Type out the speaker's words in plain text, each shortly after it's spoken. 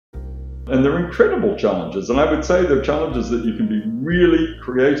And they're incredible challenges. And I would say they're challenges that you can be really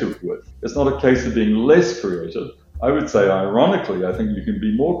creative with. It's not a case of being less creative. I would say, ironically, I think you can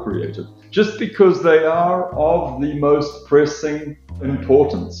be more creative just because they are of the most pressing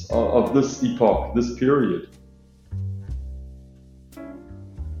importance of this epoch, this period.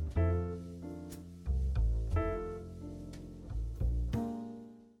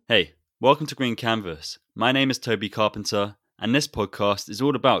 Hey, welcome to Green Canvas. My name is Toby Carpenter, and this podcast is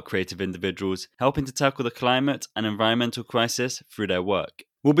all about creative individuals helping to tackle the climate and environmental crisis through their work.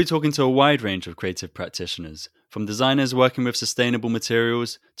 We'll be talking to a wide range of creative practitioners, from designers working with sustainable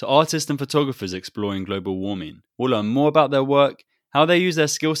materials to artists and photographers exploring global warming. We'll learn more about their work, how they use their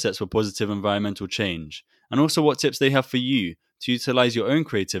skill sets for positive environmental change, and also what tips they have for you to utilize your own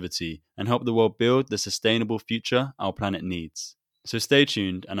creativity and help the world build the sustainable future our planet needs. So stay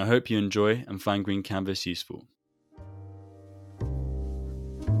tuned, and I hope you enjoy and find Green Canvas useful.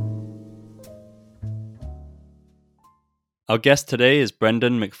 Our guest today is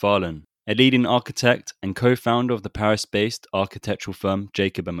Brendan McFarlane, a leading architect and co-founder of the Paris-based architectural firm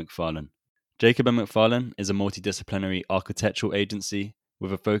Jacob & McFarlane. Jacob & McFarlane is a multidisciplinary architectural agency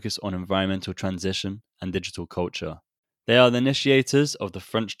with a focus on environmental transition and digital culture. They are the initiators of the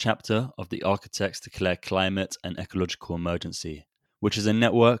French chapter of the Architects Declare Climate and Ecological Emergency, which is a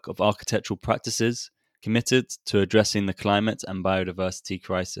network of architectural practices committed to addressing the climate and biodiversity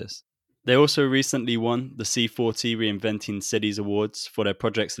crisis. They also recently won the C40 Reinventing Cities Awards for their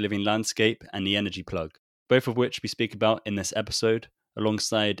projects Living Landscape and The Energy Plug, both of which we speak about in this episode,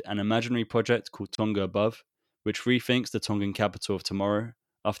 alongside an imaginary project called Tonga Above, which rethinks the Tongan capital of tomorrow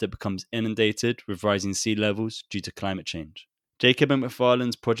after it becomes inundated with rising sea levels due to climate change. Jacob &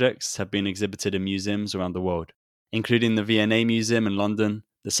 McFarlane's projects have been exhibited in museums around the world, including the V&A Museum in London,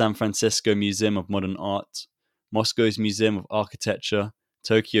 the San Francisco Museum of Modern Art, Moscow's Museum of Architecture,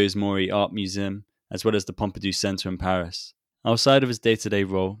 Tokyo's Mori Art Museum, as well as the Pompidou Center in Paris. Outside of his day-to-day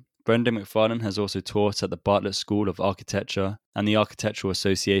role, Brendan McFarlane has also taught at the Bartlett School of Architecture and the Architectural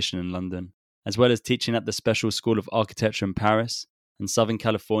Association in London, as well as teaching at the Special School of Architecture in Paris and Southern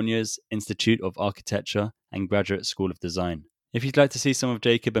California's Institute of Architecture and Graduate School of Design. If you'd like to see some of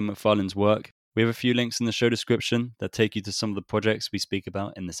Jacob & McFarlane's work, we have a few links in the show description that take you to some of the projects we speak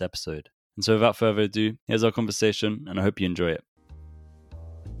about in this episode. And so without further ado, here's our conversation, and I hope you enjoy it.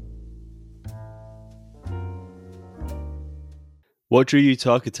 What drew you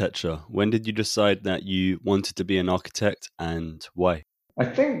to architecture? When did you decide that you wanted to be an architect, and why? I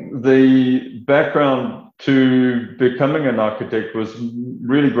think the background to becoming an architect was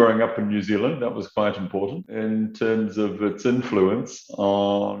really growing up in New Zealand. That was quite important in terms of its influence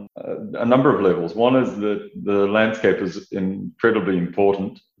on a number of levels. One is that the landscape is incredibly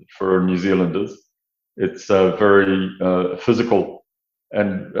important for New Zealanders. It's very physical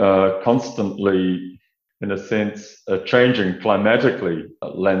and constantly, in a sense, a changing climatically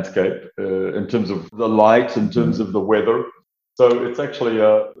landscape in terms of the light, in terms of the weather. So it's actually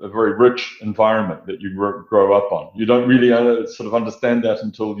a very rich environment that you grow up on. You don't really sort of understand that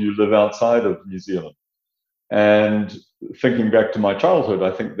until you live outside of New Zealand. And thinking back to my childhood,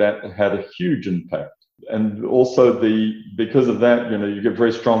 I think that had a huge impact. And also because of that, you get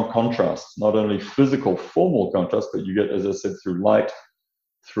very strong contrasts, not only physical, formal contrast, but you get, as I said, through light,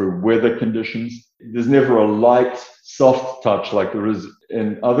 through weather conditions. There's never a light, soft touch like there is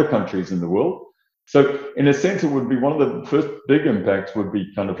in other countries in the world. So in a sense, it would be one of the first big impacts would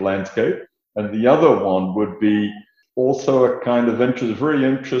be kind of landscape. And the other one would be also a kind of early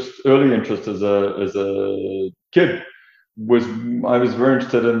interest as a kid. I was very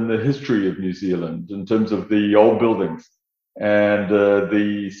interested in the history of New Zealand in terms of the old buildings and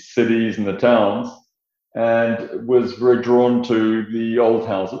the cities and the towns, and was very drawn to the old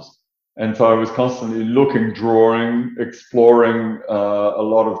houses. And so I was constantly looking, drawing, exploring a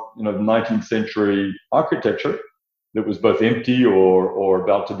lot of 19th century architecture that was both empty or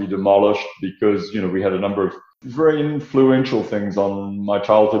about to be demolished, because we had a number of very influential things on my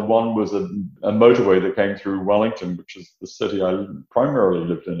childhood. One was a motorway that came through Wellington, which is the city I primarily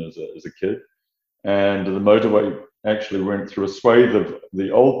lived in as a kid. And the motorway actually went through a swathe of the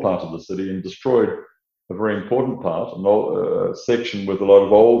old part of the city and destroyed a very important part, a section with a lot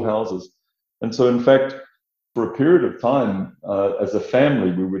of old houses. And so, in fact, for a period of time, as a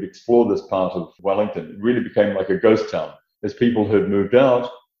family, we would explore this part of Wellington. It really became like a ghost town. As people had moved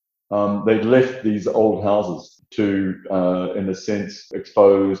out, they'd left these old houses to, in a sense,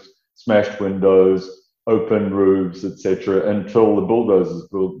 exposed, smashed windows, open roofs, etc., until the bulldozers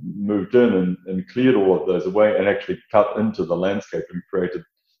moved in and cleared all of those away and actually cut into the landscape and created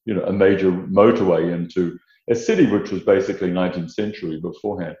a major motorway into a city which was basically 19th century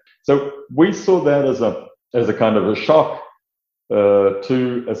beforehand. So we saw that as a kind of a shock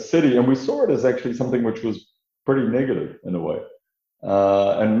to a city, and we saw it as actually something which was pretty negative in a way.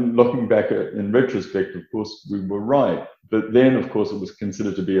 And looking back in retrospect, of course, we were right. But then, of course, it was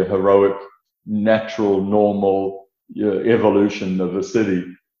considered to be a heroic, natural, normal evolution of a city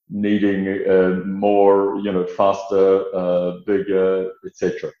needing more, faster, bigger,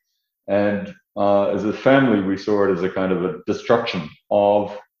 etc. And as a family, we saw it as a kind of a destruction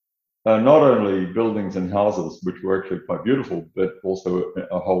of not only buildings and houses, which were actually quite beautiful, but also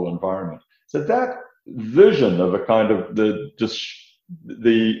a whole environment. So that vision of a kind of in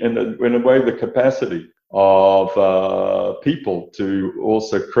a way, the capacity of people to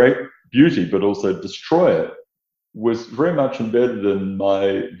also create beauty, but also destroy it, was very much embedded in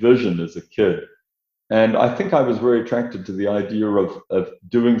my vision as a kid. And I think I was very attracted to the idea of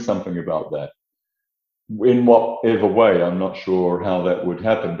doing something about that. In whatever way, I'm not sure how that would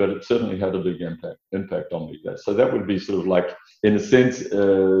happen, but it certainly had a big impact on me. So that would be sort of like, in a sense,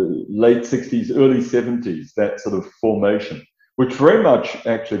 late 60s, early 70s, that sort of formation, which very much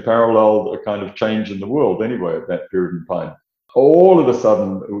actually paralleled a kind of change in the world anyway at that period in time. All of a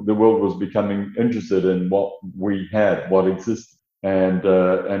sudden, the world was becoming interested in what we had, what existed, and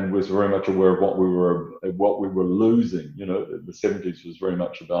was very much aware of what we were losing. The 70s was very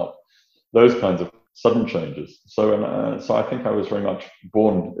much about those kinds of sudden changes. So I think I was very much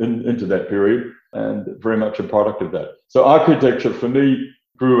born into that period and very much a product of that. So architecture for me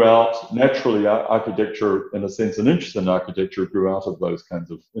grew out naturally. Architecture, in a sense, an interest in architecture grew out of those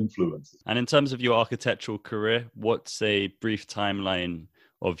kinds of influences. And in terms of your architectural career, what's a brief timeline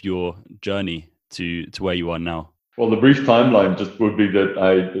of your journey to where you are now? Well, the brief timeline just would be that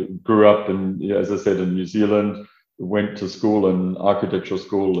I grew up as I said, in New Zealand, went to school in architectural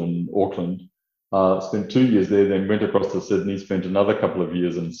school in Auckland, spent 2 years there, then went across to Sydney, spent another couple of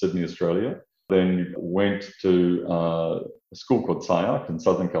years in Sydney, Australia, then went to a school called SCIARC in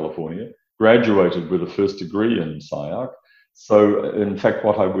Southern California, graduated with a first degree in SCIARC. So in fact,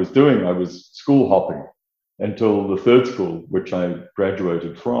 what I was doing, I was school hopping until the third school, which I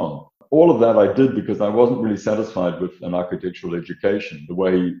graduated from. All of that I did because I wasn't really satisfied with an architectural education, the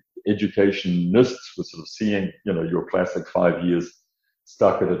way educationists were sort of seeing, your classic 5 years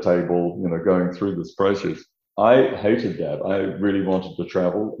stuck at a table, going through this process. I hated that. I really wanted to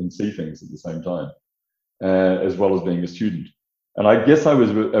travel and see things at the same time, as well as being a student. And I guess I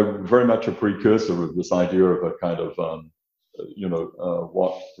was very much a precursor of this idea of a kind of,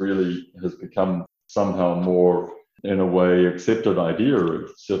 what really has become somehow more, in a way, accepted idea,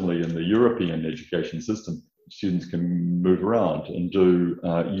 certainly in the European education system. Students can move around and do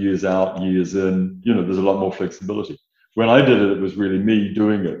years out, years in. There's a lot more flexibility. When I did it, it was really me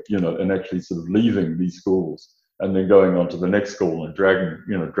doing it, and actually sort of leaving these schools and then going on to the next school and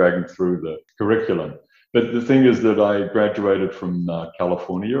dragging through the curriculum. But the thing is that I graduated from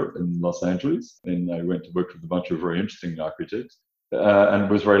California in Los Angeles, and I went to work with a bunch of very interesting architects, and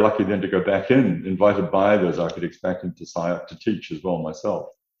was very lucky then to go back invited by those architects back into SCIARC to teach as well myself.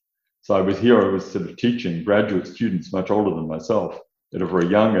 So I was sort of teaching graduate students much older than myself at a very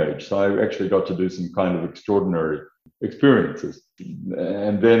young age. So I actually got to do some kind of extraordinary experiences.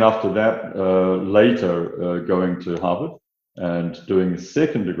 And then after that, later going to Harvard and doing a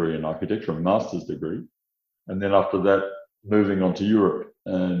second degree in architecture, a master's degree. And then after that, moving on to Europe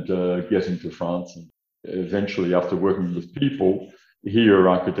and getting to France. And eventually, after working with people here,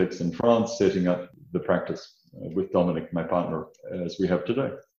 architects in France, setting up the practice with Dominic, my partner, as we have today.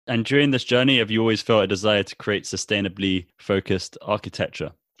 And during this journey, have you always felt a desire to create sustainably focused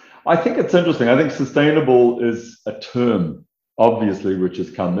architecture? I think it's interesting. I think sustainable is a term, obviously, which has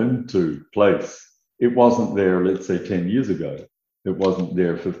come into place. It wasn't there, let's say, 10 years ago. It wasn't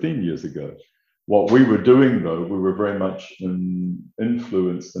there 15 years ago. What we were doing, though, we were very much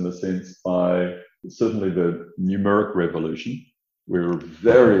influenced, in a sense, by certainly the numeric revolution. We were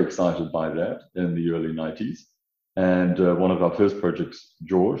very excited by that in the early 90s. And one of our first projects,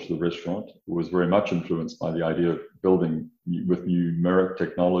 George, the restaurant, was very much influenced by the idea of building with numeric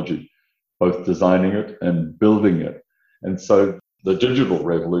technology, both designing it and building it. And so the digital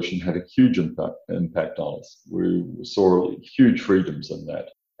revolution had a huge impact on us. We saw huge freedoms in that.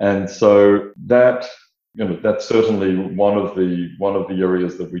 And so that's certainly one of the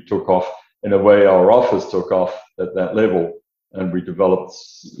areas that we took off. In a way, our office took off at that level. And we developed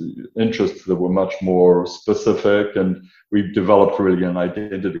interests that were much more specific, and we developed really an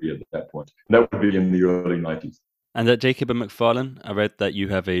identity at that point. And that would be in the early 90s. And at Jacob and Macfarlane, I read that you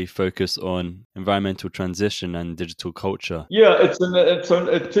have a focus on environmental transition and digital culture. Yeah, it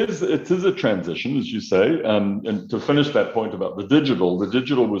is a transition, as you say. And to finish that point about the digital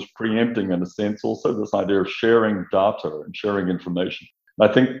was preempting, in a sense, also this idea of sharing data and sharing information. And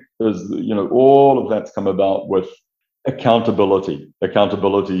I think all of that's come about with accountability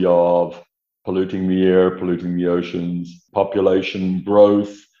of polluting the air, polluting the oceans, population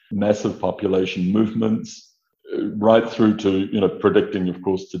growth, massive population movements, right through to predicting, of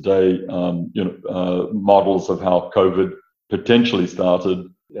course, today models of how COVID potentially started,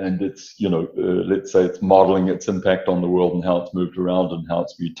 and it's let's say it's modeling its impact on the world and how it's moved around and how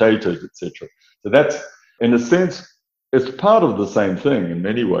it's mutated, etc. So that's, in a sense, it's part of the same thing in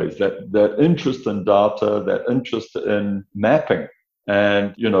many ways. That interest in data, that interest in mapping,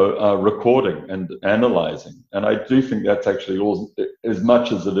 and recording and analyzing. And I do think that's actually all, as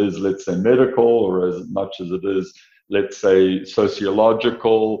much as it is, let's say, medical, or as much as it is, let's say,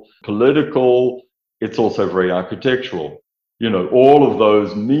 sociological, political, it's also very architectural. All of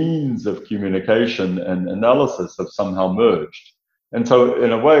those means of communication and analysis have somehow merged. And so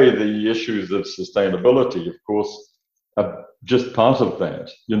in a way, the issues of sustainability, of course, are just part of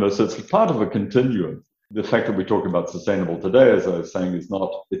that. So it's part of a continuum. The fact that we talk about sustainable today, as I was saying, is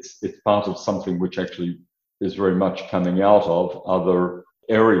not, it's part of something which actually is very much coming out of other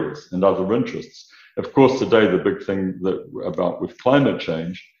areas and other interests. Of course, today, the big thing about with climate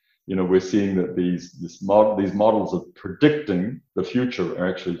change, we're seeing that these models of predicting the future are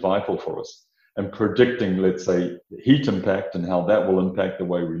actually vital for us, and predicting, let's say, heat impact and how that will impact the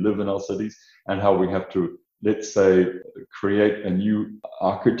way we live in our cities, and how we have to, let's say, create a new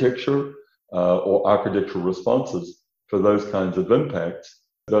architecture or architectural responses for those kinds of impacts.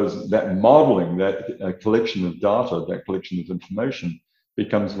 That modeling, that collection of data, that collection of information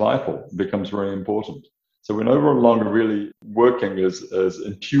becomes vital, becomes very important. So we're no longer really working as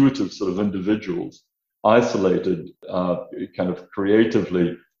intuitive sort of individuals, isolated, kind of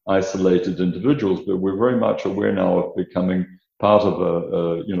creatively isolated individuals, but we're very much aware now of becoming part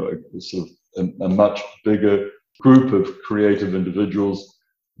of a much bigger group of creative individuals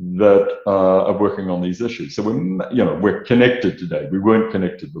that are working on these issues. So we're connected today. We weren't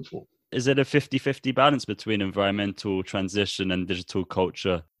connected before. Is it a 50-50 balance between environmental transition and digital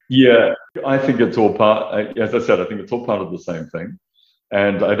culture? Yeah, I think it's all part, as I said, I think it's all part of the same thing.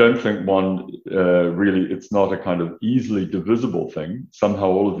 And I don't think one really, it's not a kind of easily divisible thing. Somehow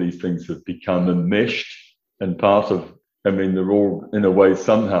all of these things have become enmeshed and part of, they're all, in a way,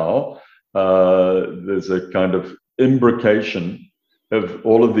 somehow, there's a kind of imbrication of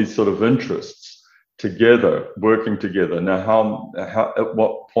all of these sort of interests together, working together. Now, how at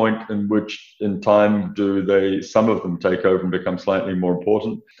what point in time do some of them take over and become slightly more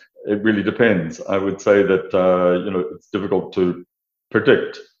important? It really depends. I would say that, it's difficult to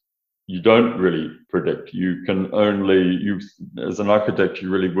predict. You don't really predict. You can only, as an architect, you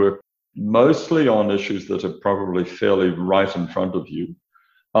really work mostly on issues that are probably fairly right in front of you.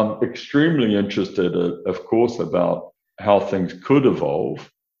 I'm extremely interested, of course, about how things could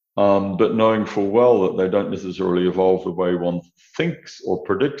evolve, but knowing full well that they don't necessarily evolve the way one thinks or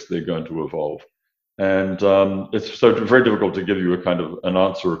predicts they're going to evolve. And it's so very difficult to give you a kind of an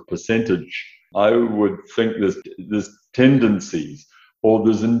answer of percentage. I would think there's tendencies or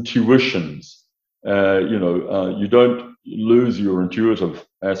there's intuitions. You don't lose your intuitive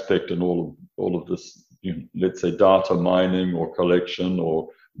aspect in all of this, let's say, data mining or collection or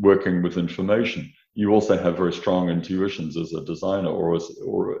working with information. You also have very strong intuitions as a designer or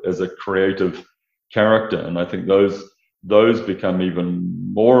as a creative character. And I think those become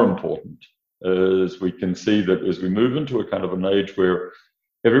even more important as we can see that as we move into a kind of an age where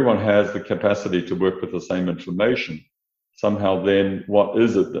everyone has the capacity to work with the same information. Somehow then what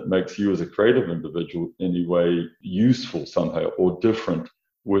is it that makes you as a creative individual anyway useful somehow or different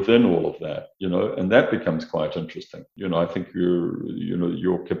within all of that, and that becomes quite interesting. I think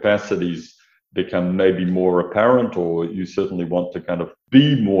your capacities become maybe more apparent, or you certainly want to kind of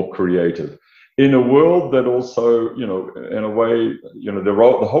be more creative in a world that also, in a way,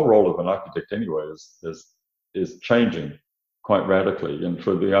 the whole role of an architect anyway is changing quite radically. And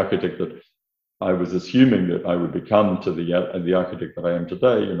for the architect that I was assuming that I would become to the architect that I am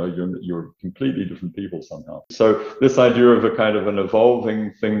today, you're completely different people somehow. So this idea of a kind of an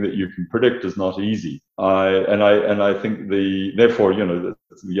evolving thing that you can predict is not easy. I think therefore,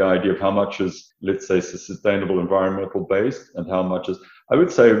 the idea of how much is, let's say, sustainable environmental based and how much is, I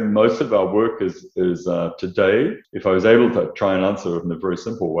would say most of our work is today, if I was able to try and answer it in a very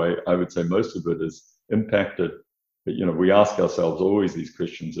simple way, I would say most of it is impacted. But, we ask ourselves always these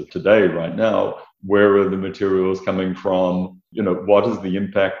questions of today, right now, Where are the materials coming from? What is the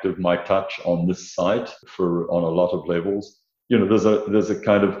impact of my touch on this site on a lot of levels? There's a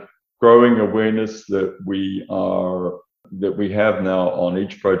kind of growing awareness that we have now on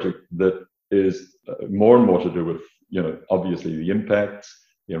each project that is more and more to do with, obviously the impacts,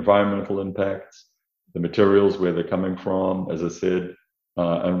 the environmental impacts, the materials, where they're coming from, as I said,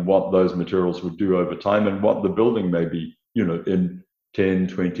 and what those materials would do over time, and what the building may be, in 10,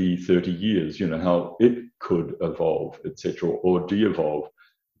 20, 30 years, how it could evolve, etc., or de-evolve.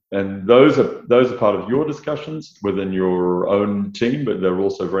 And those are part of your discussions within your own team, but they're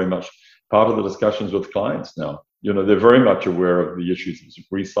also very much part of the discussions with clients now. They're very much aware of the issues of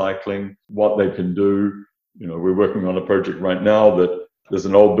recycling, what they can do. We're working on a project right now that there's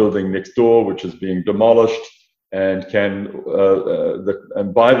an old building next door which is being demolished, and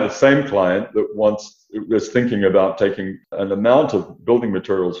by the same client that is thinking about taking an amount of building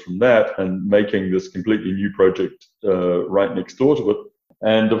materials from that and making this completely new project right next door to it.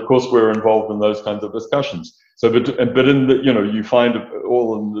 And of course, we're involved in those kinds of discussions. So, but in the, you find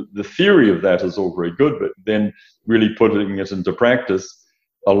all in the theory of that is all very good, but then really putting it into practice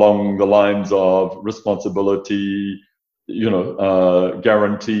along the lines of responsibility,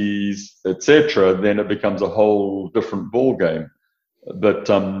 guarantees, etc., then it becomes a whole different ball game. But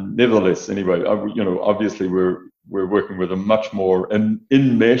nevertheless, anyway, obviously we're working with a much more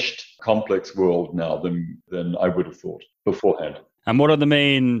enmeshed, complex world now than I would have thought beforehand. And what are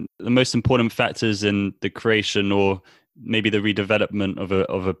the most important factors in the creation or maybe the redevelopment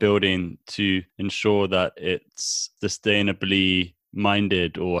of a building to ensure that it's sustainably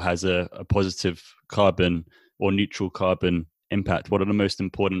minded or has a positive carbon or neutral carbon impact? What are the most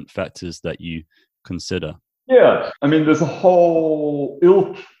important factors that you consider? Yeah, I mean, there's a whole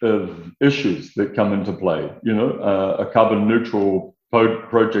ilk of issues that come into play. A carbon neutral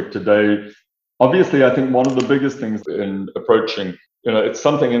project today. Obviously, I think one of the biggest things in approaching, it's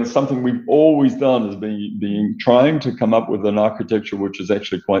something we've always done is being trying to come up with an architecture which is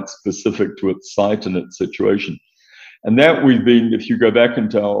actually quite specific to its site and its situation. And that if you go back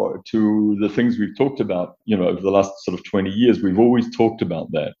to the things we've talked about, over the last sort of 20 years, we've always talked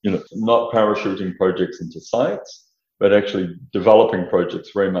about that, not parachuting projects into sites, but actually developing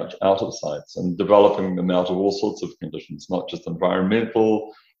projects very much out of sites and developing them out of all sorts of conditions, not just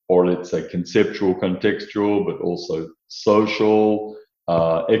environmental or let's say conceptual, contextual, but also social,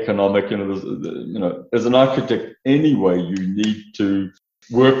 economic. As an architect anyway, you need to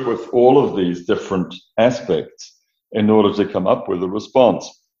work with all of these different aspects in order to come up with a response.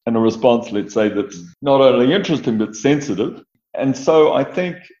 And a response, let's say, that's not only interesting, but sensitive. And so I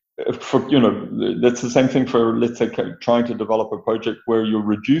think that's the same thing for, let's say, trying to develop a project where you're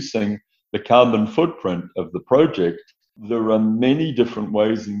reducing the carbon footprint of the project. There are many different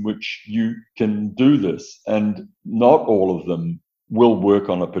ways in which you can do this, and not all of them will work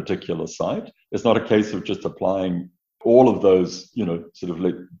on a particular site. It's not a case of just applying all of those, sort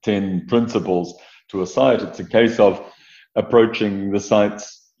of 10 principles to a site. It's a case of approaching the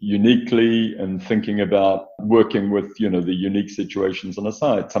sites uniquely and thinking about working with, the unique situations on a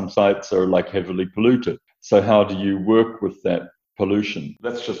site. Some sites are heavily polluted. So how do you work with that pollution?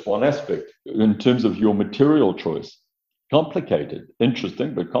 That's just one aspect. In terms of your material choice, complicated,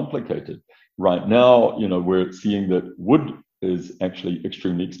 interesting, but complicated. Right now, we're seeing that wood is actually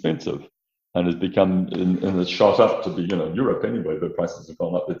extremely expensive and has become, and has shot up to be, in Europe anyway, the prices have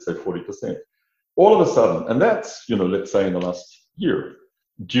gone up, let's say 40%. All of a sudden, and that's, let's say in the last year,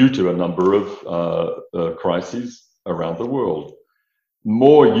 due to a number of crises around the world,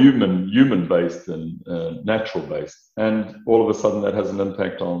 more human-based than natural-based. And all of a sudden that has an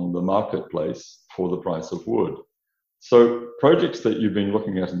impact on the marketplace for the price of wood. So projects that you've been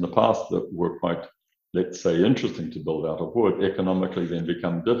looking at in the past that were quite, let's say, interesting to build out of wood, economically then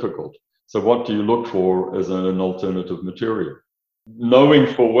become difficult. So what do you look for as an alternative material? Knowing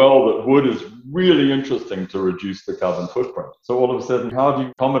full well that wood is really interesting to reduce the carbon footprint. So all of a sudden, how do you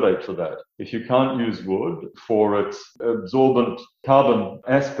accommodate for that? If you can't use wood for its absorbent carbon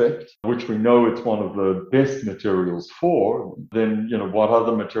aspect, which we know it's one of the best materials for, then, what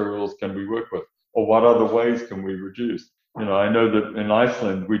other materials can we work with? Or what other ways can we reduce? I know that in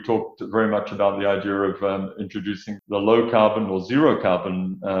Iceland, we talked very much about the idea of introducing the low carbon or zero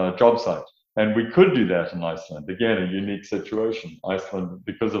carbon job site. And we could do that in Iceland. Again, a unique situation. Iceland,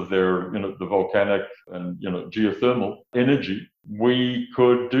 because of their, the volcanic and, geothermal energy, we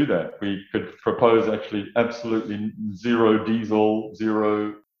could do that. We could propose actually absolutely zero diesel,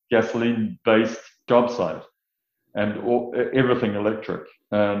 zero gasoline-based job site and everything electric.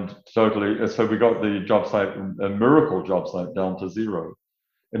 And totally, so we got the job site, a miracle job site, down to zero.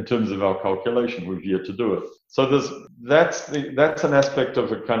 in terms of our calculation. We've yet to do it. So that's an aspect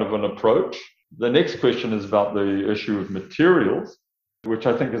of a kind of an approach. The next question is about the issue of materials, which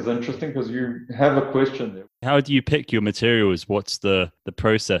I think is interesting because you have a question there. How do you pick your materials? What's the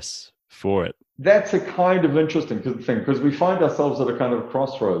process for it? That's a kind of interesting thing because we find ourselves at a kind of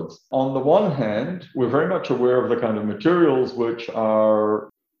crossroads. On the one hand, we're very much aware of the kind of materials which are,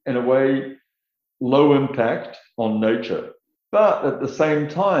 in a way, low impact on nature. But at the same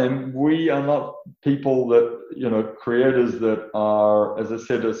time, we are not people that, creators that are, as I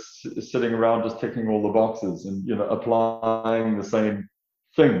said, sitting around just ticking all the boxes and, applying the same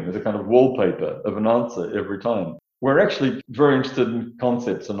thing as a kind of wallpaper of an answer every time. We're actually very interested in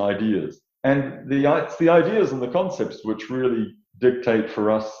concepts and ideas. And it's the ideas and the concepts which really dictate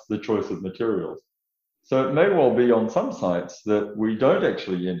for us the choice of materials. So it may well be on some sites that we don't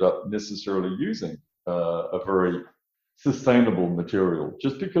actually end up necessarily using a very sustainable material,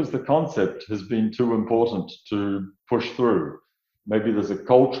 just because the concept has been too important to push through. Maybe there's a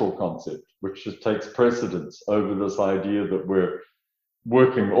cultural concept which just takes precedence over this idea that we're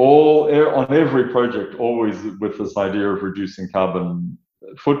working on every project always with this idea of reducing carbon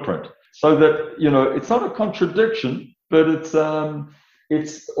footprint. So that, it's not a contradiction, but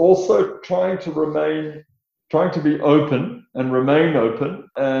it's also trying to be open and remain open,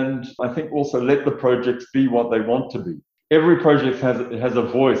 and I think also let the projects be what they want to be. Every project has a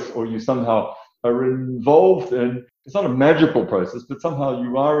voice, or you somehow are involved in. It's not a magical process, but somehow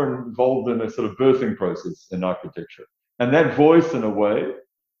you are involved in a sort of birthing process in architecture. And that voice, in a way,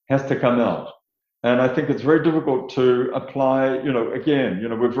 has to come out. And I think it's very difficult to apply, again,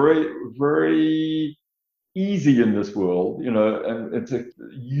 we're very, very easy in this world, and it's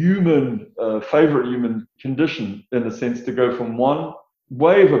a favorite human condition in a sense to go from one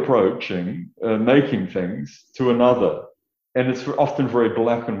way of approaching making things to another. And it's often very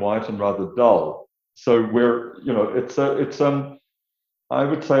black and white and rather dull. So I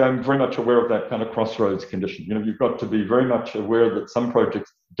would say I'm very much aware of that kind of crossroads condition. You've got to be very much aware that some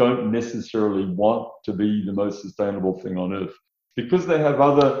projects don't necessarily want to be the most sustainable thing on earth because they have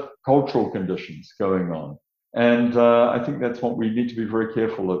other cultural conditions going on. And I think that's what we need to be very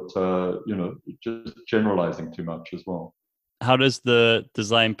careful at, just generalizing too much as well. How does the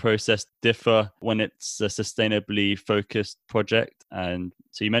design process differ when it's a sustainably focused project? And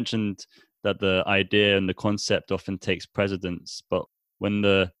so you mentioned that the idea and the concept often takes precedence, but when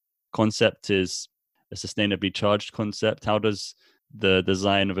the concept is a sustainably charged concept, how does the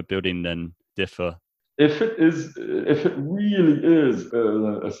design of a building then differ? If it really is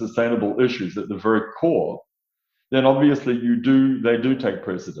a sustainable issues at the very core, then obviously they do take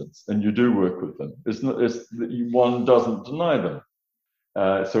precedence and you do work with them. One doesn't deny them.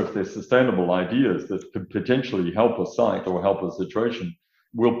 So if there's sustainable ideas that could potentially help a site or help a situation,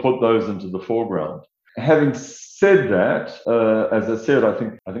 we'll put those into the foreground. Having said that, as I said, I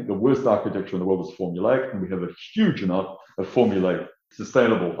think the worst architecture in the world is formulaic, and we have a huge amount of formulaic,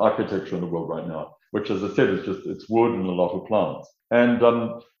 sustainable architecture in the world right now, which, as I said, it's wood and a lot of plants. And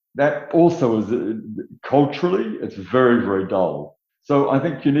that also is culturally, it's very, very dull. So I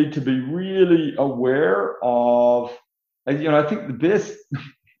think you need to be really aware of, I think the best,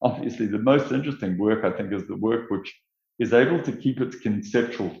 obviously the most interesting work, I think, is the work which is able to keep its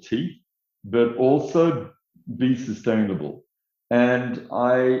conceptual teeth, but also be sustainable. And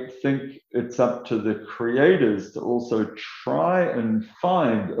I think it's up to the creators to also try and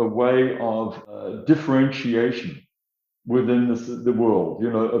find a way of differentiation within the world,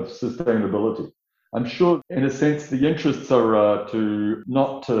 of sustainability. I'm sure, in a sense, the interests are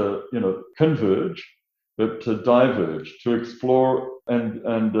not to converge, but to diverge, to explore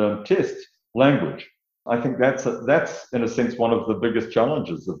and test language. I think that's in a sense one of the biggest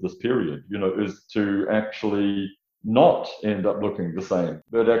challenges of this period, is to actually not end up looking the same,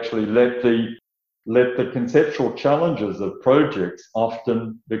 but actually let the conceptual challenges of projects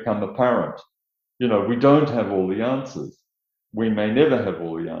often become apparent. We don't have all the answers. We may never have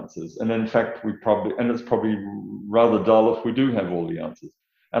all the answers. And in fact, it's probably rather dull if we do have all the answers.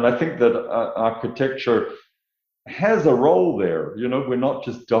 And I think that architecture has a role there. We're not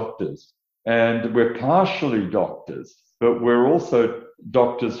just doctors, and we're partially doctors, but we're also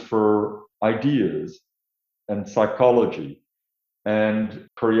doctors for ideas and psychology and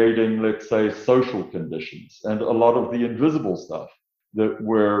creating, let's say, social conditions and a lot of the invisible stuff that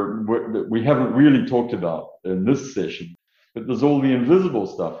we haven't really talked about in this session. But there's all the invisible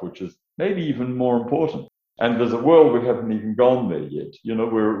stuff, which is maybe even more important. And there's a world we haven't even gone there yet.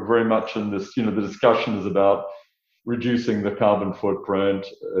 We're very much in this, the discussion is about reducing the carbon footprint,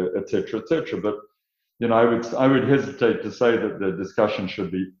 et cetera, et cetera. But I would hesitate to say that the discussion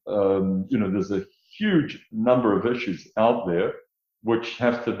should be, there's a huge number of issues out there which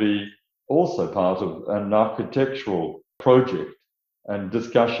have to be also part of an architectural project and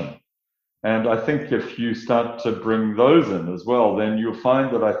discussion. And I think if you start to bring those in as well, then you'll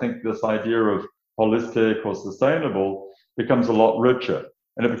find that I think this idea of holistic or sustainable becomes a lot richer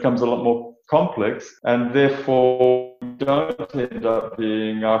and it becomes a lot more complex. And therefore, don't end up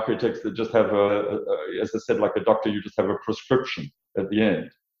being architects that just have as I said, like a doctor, you just have a prescription at the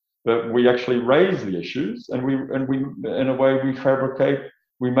end. But we actually raise the issues and we, in a way,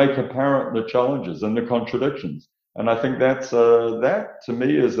 we make apparent the challenges and the contradictions. And I think that to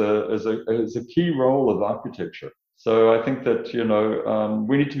me is a key role of architecture. So I think that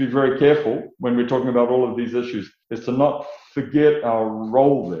we need to be very careful when we're talking about all of these issues, is to not forget our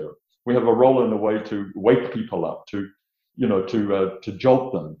role there. We have a role in a way to wake people up, to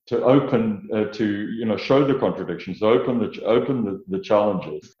jolt them, to open, to show the contradictions, open the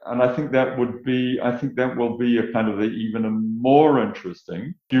challenges. And I think that will be a kind of even a more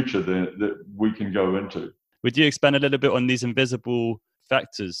interesting future that we can go into. Would you expand a little bit on these invisible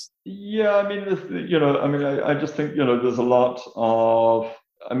factors? Yeah, I mean, I just think, there's a lot of,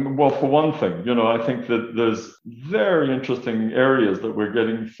 well, for one thing, I think that there's very interesting areas that we're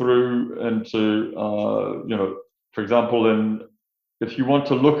getting through into, for example, if you want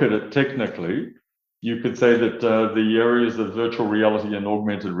to look at it technically, you could say that the areas of virtual reality and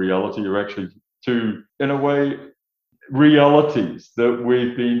augmented reality are actually two, in a way, realities that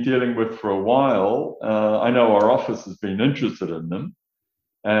we've been dealing with for a while. I know our office has been interested in them,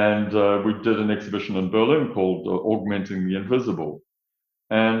 and we did an exhibition in Berlin called Augmenting the Invisible.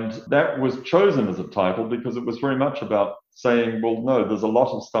 And that was chosen as a title because it was very much about saying, well, no, there's a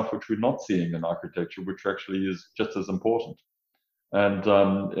lot of stuff which we're not seeing in architecture, which actually is just as important. And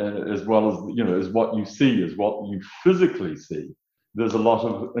as well as, is what you see, is what you physically see. There's a lot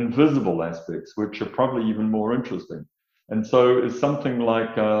of invisible aspects, which are probably even more interesting. And so is something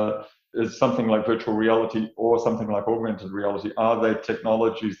like virtual reality or something like augmented reality, are they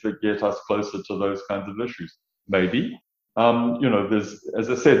technologies that get us closer to those kinds of issues? Maybe. There's, as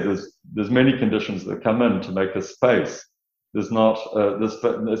I said, there's many conditions that come in to make a space. There's not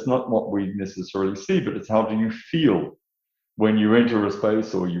it's not what we necessarily see, but it's how do you feel when you enter a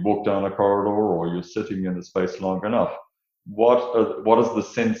space, or you walk down a corridor, or you're sitting in a space long enough. What is the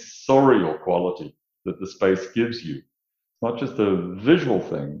sensorial quality that the space gives you? It's not just a visual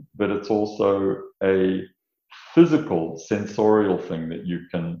thing, but it's also a physical, sensorial thing that you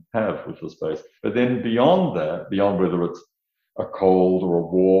can have with the space. But then beyond that, beyond whether it's a cold or a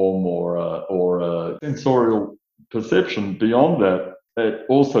warm or a sensorial perception, beyond that, it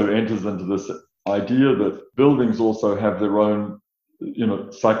also enters into this idea that buildings also have their own,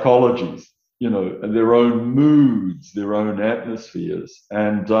 psychologies, and their own moods, their own atmospheres.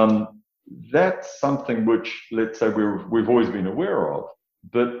 And that's something which, let's say, we've always been aware of,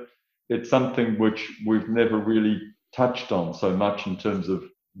 but it's something which we've never really touched on so much in terms of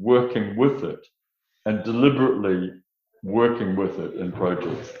working with it and deliberately working with it in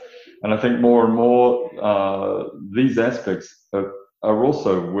projects. And I think more and more these aspects are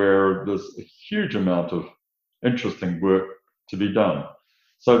also where there's a huge amount of interesting work to be done.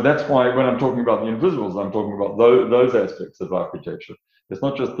 So that's why when I'm talking about the invisibles, I'm talking about those aspects of architecture. It's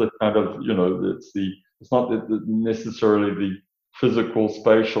not just the kind of, it's not necessarily the physical,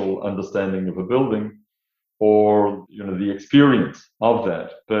 spatial understanding of a building or, the experience of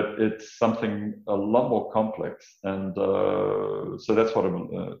that, but it's something a lot more complex. And so that's what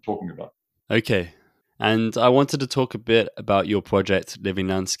I'm talking about. Okay. And I wanted to talk a bit about your project, Living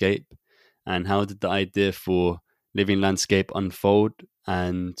Landscape, and how did the idea for Living Landscape unfold,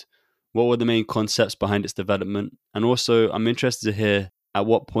 and what were the main concepts behind its development? And also, I'm interested to hear at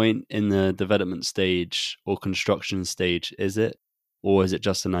what point in the development stage or construction stage is it, or is it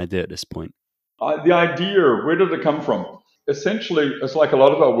just an idea at this point? The idea, where did it come from? Essentially, it's like a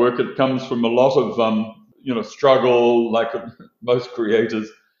lot of our work, it comes from a lot of, struggle, like most creators.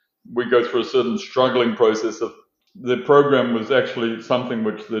 We go through a certain struggling process of the program was actually something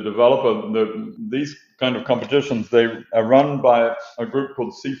which the developer, these kind of competitions, they are run by a group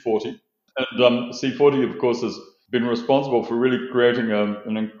called C40. And C40, of course, has been responsible for really creating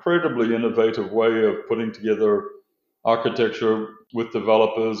an incredibly innovative way of putting together architecture with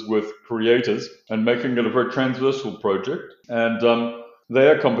developers, with creators, and making it a very transversal project. And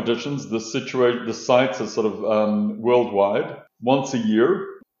their competitions, the sites are sort of worldwide, once a year.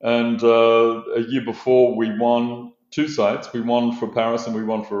 And a year before, we won two sites. We one for Paris and we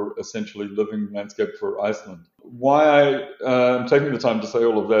one for essentially living landscape for Iceland. Why I'm taking the time to say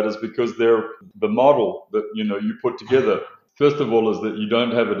all of that is because the model that you put together. First of all, is that you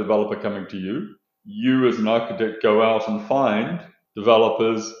don't have a developer coming to you. You as an architect go out and find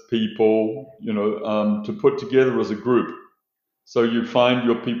developers, people, to put together as a group. So you find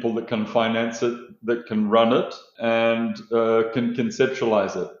your people that can finance it, that can run it, and can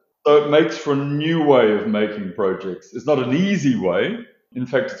conceptualize it. So it makes for a new way of making projects. It's not an easy way. In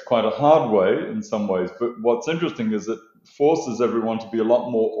fact, it's quite a hard way in some ways. But what's interesting is it forces everyone to be a lot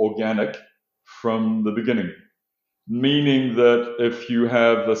more organic from the beginning. Meaning that if you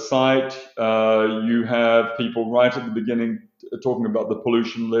have a site, you have people right at the beginning talking about the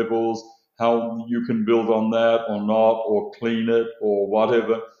pollution levels, how you can build on that or not, or clean it or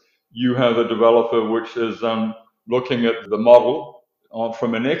whatever. You have a developer which is looking at the model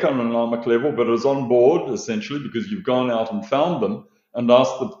from an economic level, but is on board essentially because you've gone out and found them and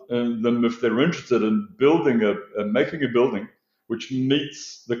asked them if they're interested in making a building which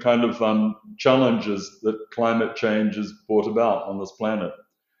meets the kind of challenges that climate change has brought about on this planet.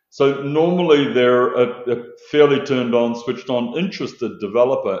 So normally they're a fairly turned on, switched on, interested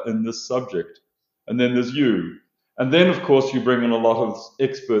developer in this subject. And then there's you. And then, of course, you bring in a lot of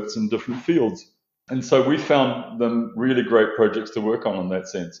experts in different fields. And so we found them really great projects to work on in that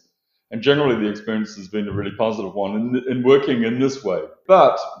sense. And generally the experience has been a really positive one in working in this way.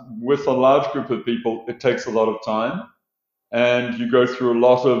 But with a large group of people, it takes a lot of time. And you go through a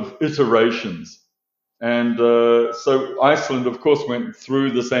lot of iterations. And so Iceland, of course, went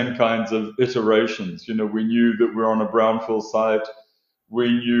through the same kinds of iterations. We knew that we're on a brownfield site.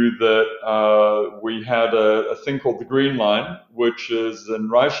 We knew that we had a thing called the Green Line, which is in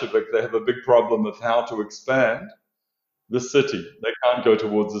Reykjavik. They have a big problem of how to expand the city. They can't go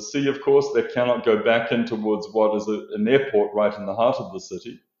towards the sea, of course. They cannot go back in towards what is an airport right in the heart of the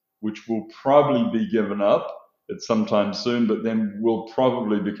city, which will probably be given up at some time soon, but then will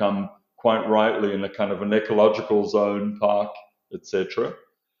probably become quite rightly in a kind of an ecological zone, park, etc.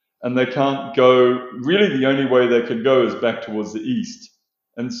 And they can't go, really the only way they can go is back towards the east.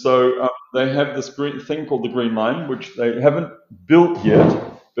 And so they have this thing called the Green Line, which they haven't built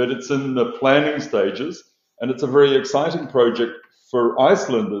yet, but it's in the planning stages. And it's a very exciting project for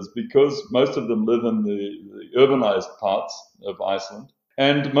Icelanders because most of them live in the urbanized parts of Iceland,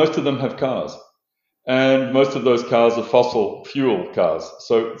 and most of them have cars. And most of those cars are fossil fuel cars.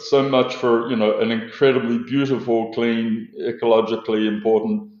 So much for, an incredibly beautiful, clean, ecologically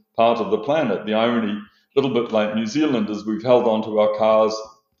important part of the planet. The irony, a little bit like New Zealand, is we've held on to our cars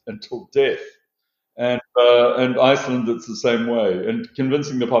until death. And Iceland, it's the same way. And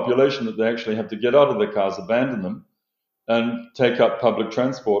convincing the population that they actually have to get out of their cars, abandon them, and take up public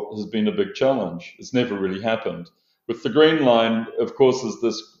transport has been a big challenge. It's never really happened. With the Green Line, of course, is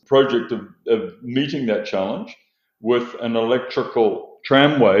this project of meeting that challenge with an electrical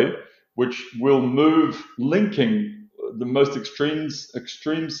tramway, which will move, linking the most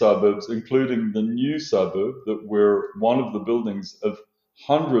extreme suburbs, including the new suburb that we're one of the buildings of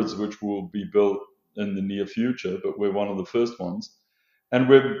hundreds which will be built in the near future, but we're one of the first ones. And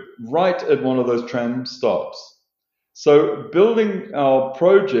we're right at one of those tram stops. So building our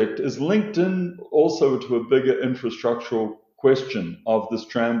project is linked in also to a bigger infrastructural question of this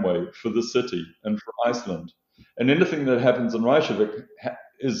tramway for the city and for Iceland. And anything that happens in Reykjavik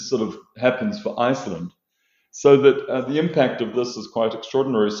happens for Iceland. So that the impact of this is quite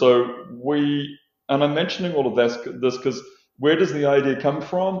extraordinary. So and I'm mentioning all of this because where does the idea come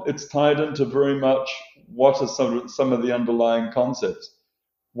from? It's tied into very much what are some of the underlying concepts.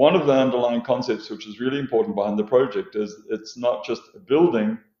 One of the underlying concepts, which is really important behind the project, is it's not just a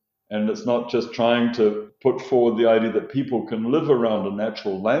building and it's not just trying to put forward the idea that people can live around a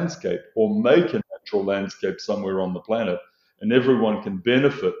natural landscape or make a natural landscape somewhere on the planet and everyone can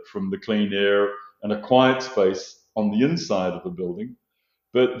benefit from the clean air and a quiet space on the inside of a building.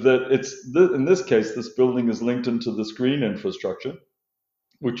 But that in this case, this building is linked into this green infrastructure,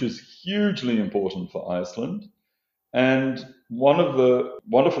 which is hugely important for Iceland. And one of the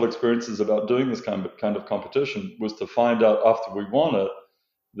wonderful experiences about doing this kind of competition was to find out after we won it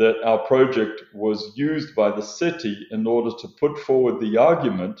that our project was used by the city in order to put forward the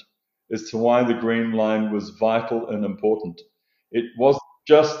argument as to why the Green Line was vital and important. It wasn't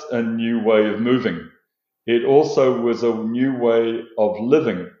just a new way of moving. It also was a new way of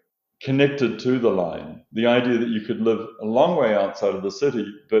living connected to the line. The idea that you could live a long way outside of the city,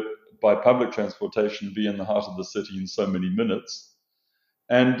 but by public transportation be in the heart of the city in so many minutes,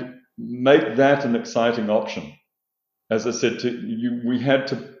 and make that an exciting option. As I said to you, we had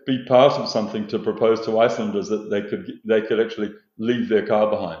to be part of something to propose to Icelanders that they could actually leave their car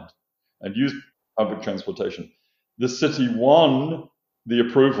behind and use public transportation. The city won the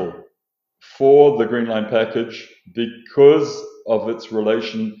approval for the Green Line package because of its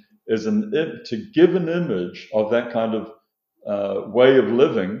relation to give an image of that kind of way of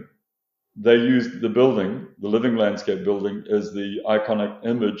living. They used the building, the Living Landscape building, as the iconic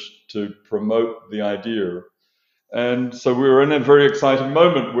image to promote the idea. And so we were in a very exciting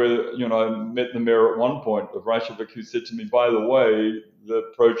moment where, I met the mayor at one point of Reykjavik, who said to me, by the way, the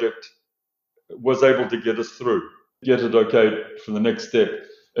project was able to get us through, get it okay for the next step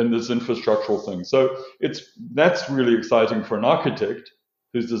in this infrastructural thing. So that's really exciting for an architect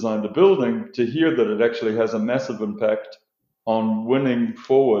who's designed a building to hear that it actually has a massive impact on winning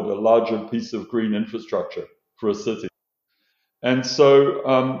forward a larger piece of green infrastructure for a city. And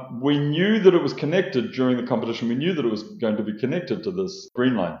so we knew that it was connected during the competition. We knew that it was going to be connected to this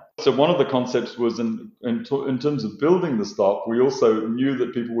Green Line. So one of the concepts was in terms of building the stop, we also knew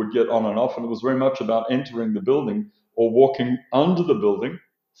that people would get on and off, and it was very much about entering the building or walking under the building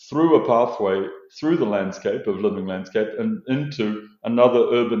through a pathway, through the landscape of Living Landscape and into another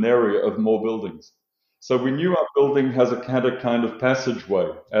urban area of more buildings. So we knew our building had a kind of passageway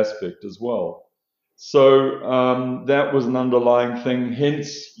aspect as well. So that was an underlying thing.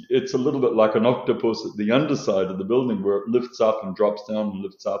 Hence, it's a little bit like an octopus at the underside of the building where it lifts up and drops down and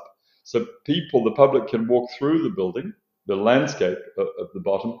lifts up. So the public can walk through the building, the landscape at the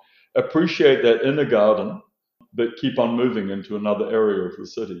bottom, appreciate that inner garden, but keep on moving into another area of the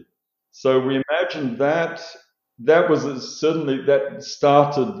city. So we imagined that that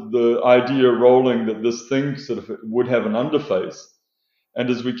started the idea rolling that this thing sort of would have an underface. And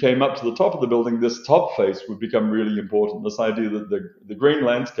as we came up to the top of the building, this top face would become really important. This idea that the green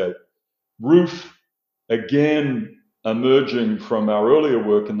landscape roof, again, emerging from our earlier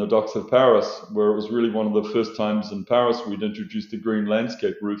work in the docks of Paris, where it was really one of the first times in Paris we'd introduced a green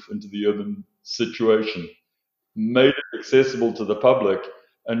landscape roof into the urban situation, made it accessible to the public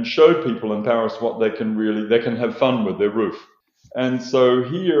and showed people in Paris what they can have fun with their roof. And so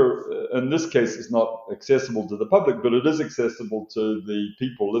here, in this case, it's not accessible to the public, but it is accessible to the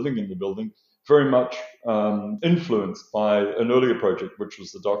people living in the building, very much influenced by an earlier project, which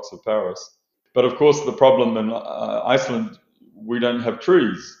was the docks of Paris. But of course, the problem in Iceland, we don't have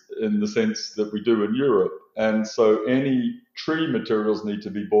trees in the sense that we do in Europe. And so any tree materials need to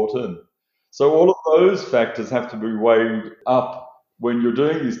be bought in. So all of those factors have to be weighed up when you're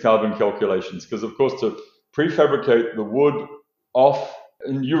doing these carbon calculations, because of course, to prefabricate the wood off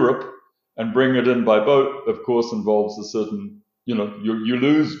in Europe and bring it in by boat, of course, involves a certain, you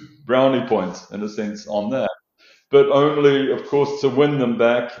lose brownie points in a sense on that, but only, of course, to win them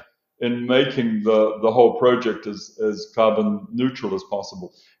back in making the whole project as carbon neutral as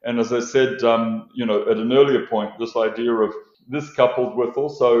possible. And as I said, at an earlier point, this idea of this coupled with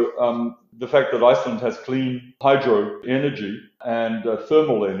also the fact that Iceland has clean hydro energy and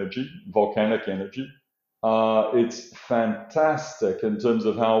thermal energy, volcanic energy. It's fantastic in terms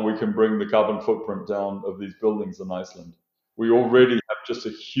of how we can bring the carbon footprint down of these buildings in Iceland. We already have just a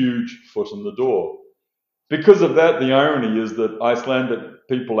huge foot in the door. Because of that, the irony is that Icelandic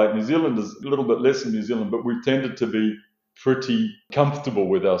people, like New Zealanders, a little bit less in New Zealand, but we've tended to be pretty comfortable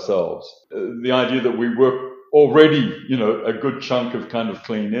with ourselves. The idea that we work already, a good chunk of kind of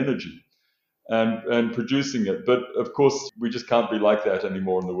clean energy. And producing it. But of course, we just can't be like that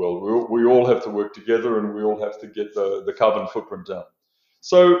anymore in the world. We all have to work together and we all have to get the carbon footprint down.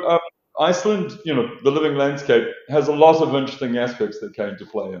 So Iceland, the Living Landscape has a lot of interesting aspects that came to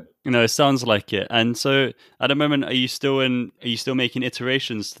play in it. It sounds like it. And so at the moment, are you still making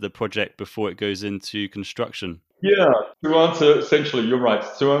iterations to the project before it goes into construction? Yeah, to answer, essentially, you're right.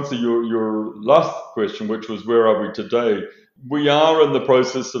 To answer your last question, which was where are we today? We are in the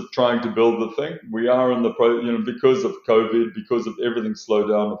process of trying to build the thing. We are in because of COVID, because of everything slowed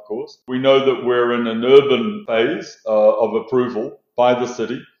down, of course. We know that we're in an urban phase of approval by the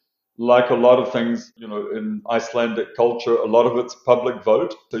city. Like a lot of things, in Icelandic culture, a lot of it's public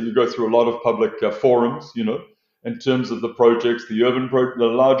vote. So you go through a lot of public forums, in terms of the projects, the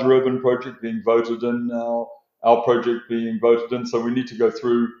larger urban project being voted in now, our project being voted in. So we need to go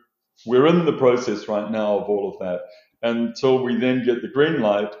through, we're in the process right now of all of that, until we then get the green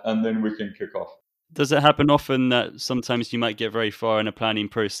light and then we can kick off. Does it happen often that sometimes you might get very far in a planning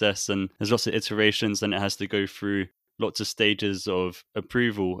process and there's lots of iterations and it has to go through lots of stages of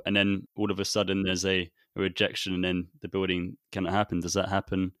approval and then all of a sudden there's a rejection and then the building cannot happen? Does that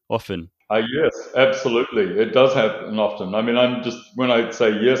happen often? Yes, absolutely. It does happen often. I mean, when I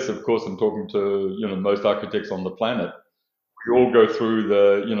say yes, of course, I'm talking to, most architects on the planet. We all go through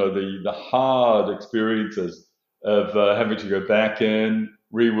the hard experiences of having to go back in,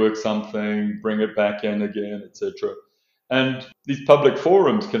 rework something, bring it back in again, etc. And these public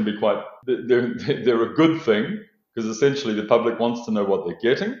forums can be they're a good thing because essentially the public wants to know what they're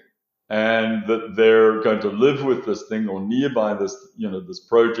getting and that they're going to live with this thing or nearby this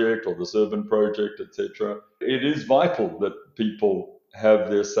project or this urban project, etc. It is vital that people have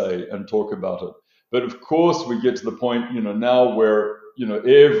their say and talk about it. But of course, we get to the point, now where,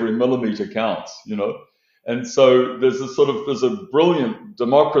 every millimeter counts, and so there's a brilliant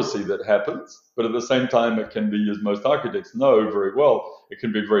democracy that happens, but at the same time, it can be, as most architects know very well, it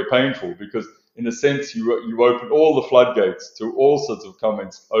can be very painful because, in a sense, you open all the floodgates to all sorts of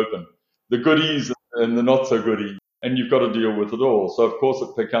comments open, the goodies and the not so goodies, and you've got to deal with it all. So, of course,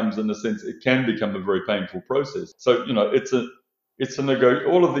 it becomes, in a sense, it can become a very painful process. So,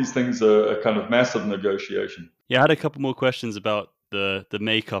 all of these things are a kind of massive negotiation. Yeah, I had a couple more questions about the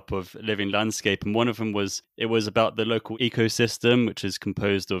makeup of living landscape, and one of them was about the local ecosystem, which is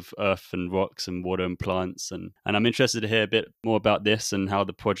composed of earth and rocks and water and plants, and I'm interested to hear a bit more about this and how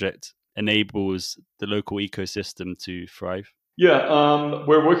the project enables the local ecosystem to thrive. Yeah,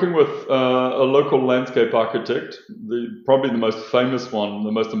 we're working with a local landscape architect, probably the most famous one,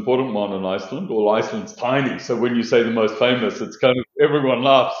 the most important one in Iceland. Well, Iceland's tiny, so when you say the most famous, it's kind of everyone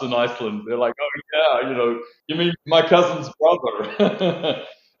laughs in Iceland. They're like, "Oh yeah, you mean my cousin's brother?"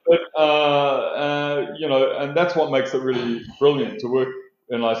 And that's what makes it really brilliant to work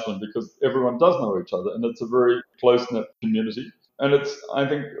in Iceland because everyone does know each other, and it's a very close-knit community. And I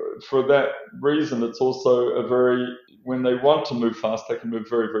think, for that reason, it's also when they want to move fast, they can move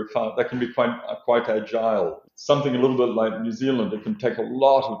very, very fast. They can be quite agile. Something a little bit like New Zealand, it can take a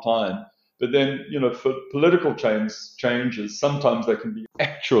lot of time. But then, for political changes, sometimes they can be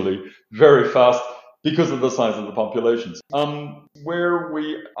actually very fast because of the size of the populations. Where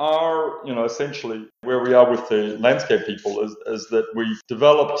we are, essentially where we are with the landscape people is that we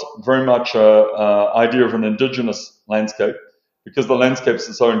developed very much a idea of an indigenous landscape, because the landscapes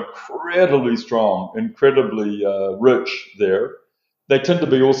are so incredibly strong, incredibly rich there. They tend to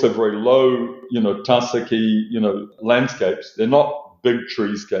be also very low, tussocky, landscapes. They're not big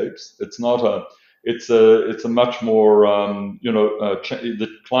treescapes. It's a much more, the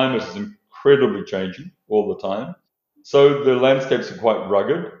climate is incredibly changing all the time. So the landscapes are quite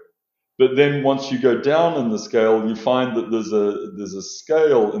rugged. But then once you go down in the scale, you find that there's a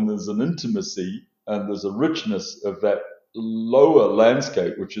scale and there's an intimacy and there's a richness of that lower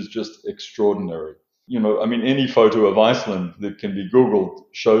landscape, which is just extraordinary. Any photo of Iceland that can be Googled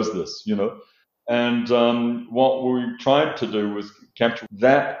shows this, And what we tried to do was capture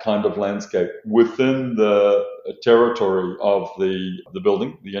that kind of landscape within the territory of the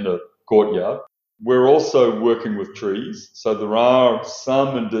building, the inner courtyard. We're also working with trees. So there are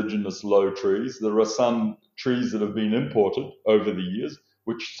some indigenous low trees. There are some trees that have been imported over the years,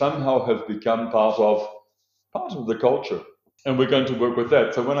 which somehow have become part of the culture. And we're going to work with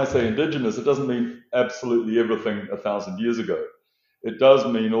that. So when I say indigenous, it doesn't mean absolutely everything 1,000 years ago. It does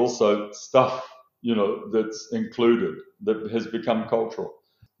mean also stuff, that's included, that has become cultural.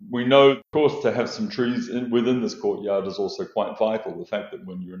 We know, of course, to have some trees within this courtyard is also quite vital. The fact that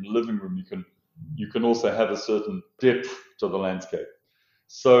when you're in the living room, you can also have a certain depth to the landscape.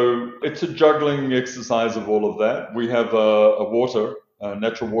 So it's a juggling exercise of all of that. We have a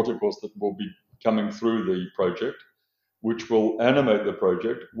natural water course that will be coming through the project, which will animate the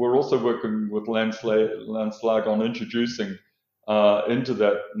project. We're also working with Landslag on introducing into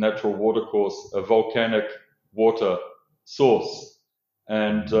that natural water course a volcanic water source.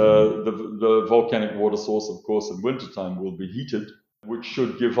 And the volcanic water source, of course, in wintertime will be heated, which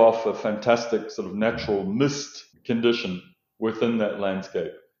should give off a fantastic sort of natural mist condition within that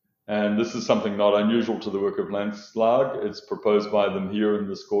landscape. And this is something not unusual to the work of Landslag. It's proposed by them here in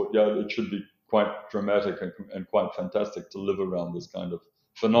this courtyard. It should be quite dramatic and quite fantastic to live around this kind of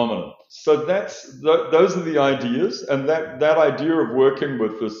phenomenon. So those are the ideas, and that idea of working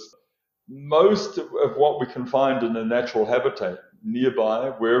with this, most of what we can find in a natural habitat nearby,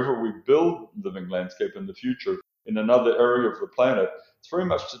 wherever we build living landscape in the future in another area of the planet, it's very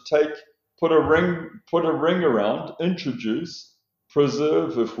much to put a ring around, introduce,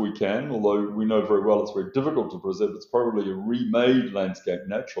 preserve if we can, although we know very well it's very difficult to preserve. It's probably a remade landscape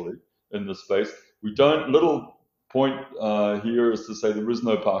naturally in this space. Little point here is to say there is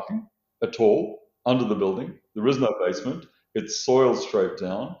no parking at all under the building. There is no basement. It's soil straight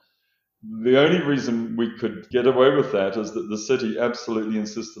down. The only reason we could get away with that is that the city absolutely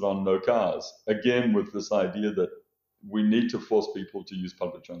insisted on no cars, again with this idea that we need to force people to use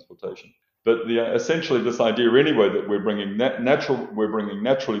public transportation. But essentially this idea anyway that we're bringing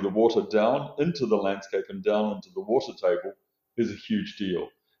naturally the water down into the landscape and down into the water table is a huge deal.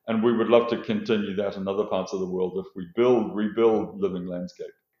 And we would love to continue that in other parts of the world if we rebuild living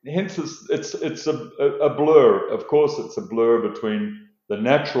landscape. Hence, it's a blur. Of course, it's a blur between the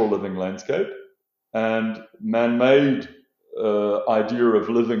natural living landscape and man-made idea of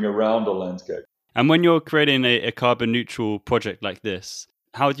living around a landscape. And when you're creating a carbon neutral project like this,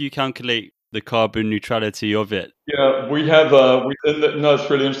 how do you calculate the carbon neutrality of it? Yeah, we have it's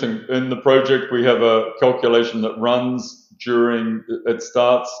really interesting. In the project, we have a calculation that runs it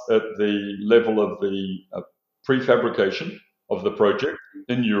starts at the level of the prefabrication of the project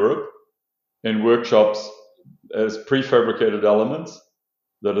in Europe, in workshops as prefabricated elements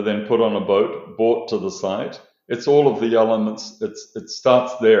that are then put on a boat, brought to the site. It's all of the elements. It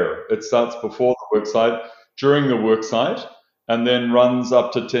starts there. It starts before the work site, during the work site, and then runs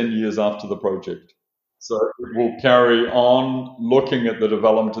up to 10 years after the project. So it will carry on looking at the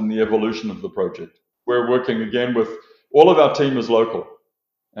development and the evolution of the project. We're working again with, all of our team is local,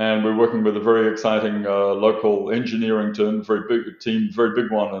 and we're working with a very exciting local engineering team, very big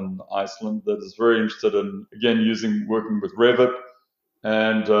one in Iceland that is very interested in, again, working with Revit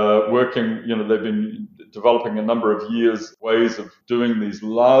and working, they've been developing a number of years ways of doing these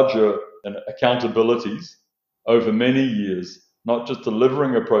larger accountabilities over many years, not just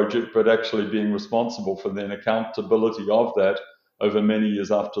delivering a project, but actually being responsible for the accountability of that over many years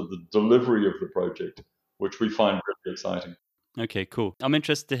after the delivery of the project, which we find really exciting. Okay, cool. I'm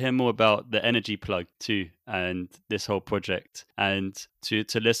interested to hear more about the energy plug too, and this whole project. And to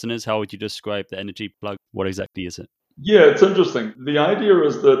listeners, how would you describe the energy plug? What exactly is it? Yeah, it's interesting. The idea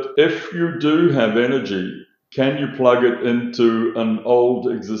is that if you do have energy, can you plug it into an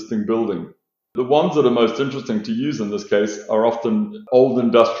old existing building? The ones that are most interesting to use in this case are often old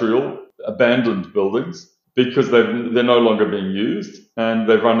industrial, abandoned buildings because they're no longer being used and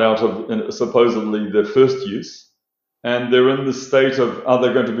they've run out of supposedly their first use. And they're in the state of, are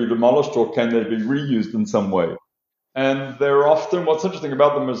they going to be demolished or can they be reused in some way? And they're often, what's interesting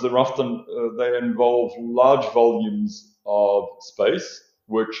about them is they involve large volumes of space,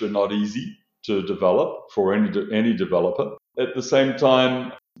 which are not easy to develop for any developer. At the same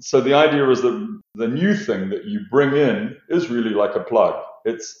time, so the idea is that the new thing that you bring in is really like a plug.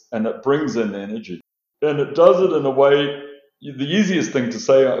 And it brings in energy. And it does it in a way, the easiest thing to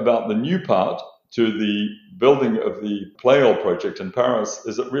say about the new part to the building of the Pleyel project in Paris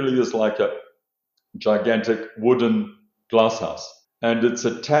is it really is like a gigantic wooden glasshouse. And it's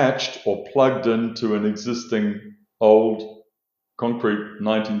attached or plugged into an existing old concrete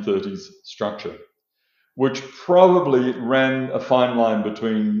 1930s structure, which probably ran a fine line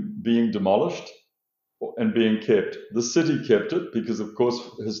between being demolished and being kept. The city kept it because, of course,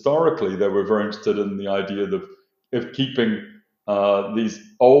 historically they were very interested in the idea of keeping these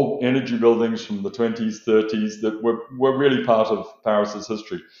old energy buildings from the 20s, 30s that were really part of Paris's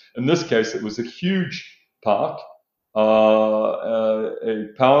history. In this case, it was a huge park, a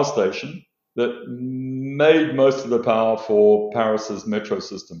power station that made most of the power for Paris's metro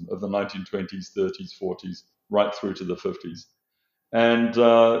system of the 1920s, 30s, 40s, right through to the 50s. And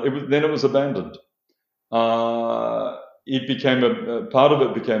then it was abandoned. It became part of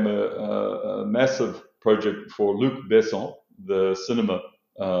it became a massive project for Luc Besson, the cinema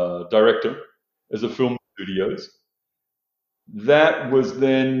director, as a film studios. That was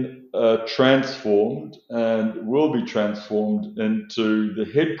then transformed and will be transformed into the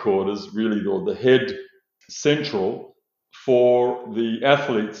headquarters, really, or the head central for the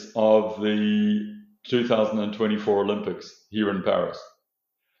athletes of the 2024 Olympics here in Paris,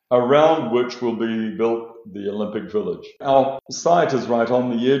 around which will be built the Olympic Village. Our site is right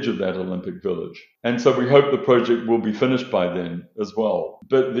on the edge of that Olympic Village. And so we hope the project will be finished by then as well.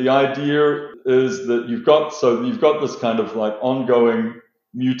 But the idea is that you've got this kind of like ongoing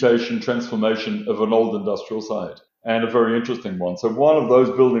mutation, transformation of an old industrial site, and a very interesting one. So one of those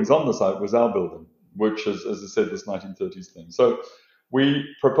buildings on the site was our building, which is, as I said, this 1930s thing. So we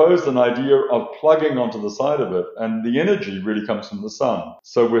proposed an idea of plugging onto the side of it, and the energy really comes from the sun.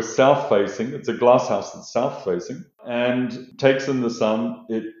 So we're south-facing. It's a glass house that's south-facing and takes in the sun.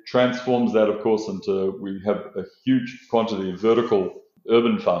 It transforms that, of course, we have a huge quantity of vertical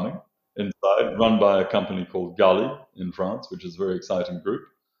urban farming inside, run by a company called Galli in France, which is a very exciting group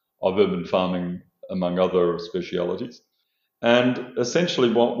of urban farming, among other specialities. And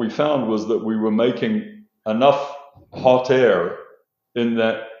essentially what we found was that we were making enough hot air in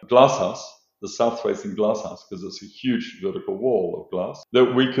that glasshouse, the south-facing glasshouse, because it's a huge vertical wall of glass,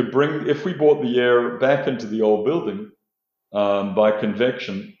 that we could bring, if we brought the air back into the old building by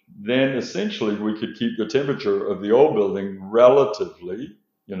convection, then essentially we could keep the temperature of the old building relatively,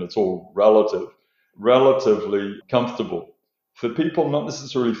 it's all relatively comfortable for people not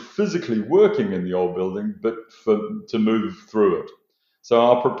necessarily physically working in the old building, but to move through it. So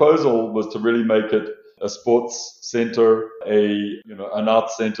our proposal was to really make it a sports center, an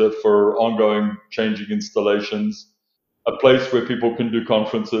art center for ongoing changing installations, a place where people can do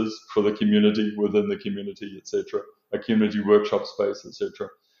conferences for the community, within the community, etc., a community workshop space, etc.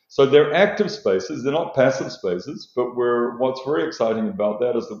 So they're active spaces, they're not passive spaces, but what's very exciting about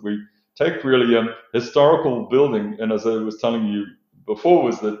that is that we take really a historical building, and as I was telling you before,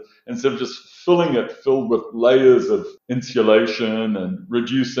 was that instead of just filled with layers of insulation and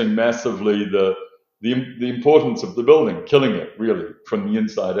reducing massively the importance of the building, killing it really from the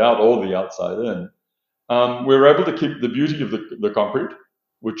inside out or the outside in, we're able to keep the beauty of the concrete,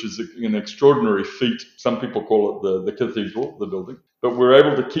 which is an extraordinary feat. Some people call it the cathedral, the building. But we're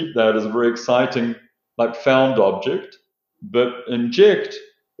able to keep that as a very exciting, found object, but inject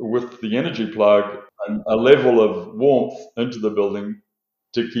with the energy plug a level of warmth into the building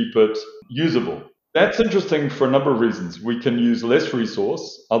to keep it usable. That's interesting for a number of reasons. We can use less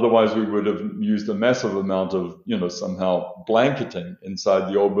resource. Otherwise, we would have used a massive amount of, somehow blanketing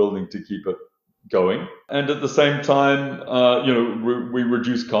inside the old building to keep it going. And at the same time, we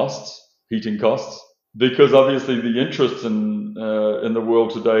reduce costs, heating costs, because obviously the interests in the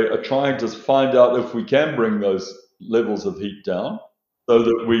world today are trying to find out if we can bring those levels of heat down so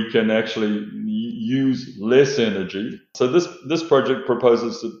that we can actually use less energy. So this project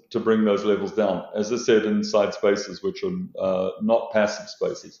proposes to bring those levels down, as I said, inside spaces which are not passive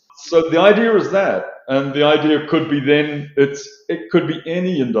spaces. So the idea is that, and the idea could be it could be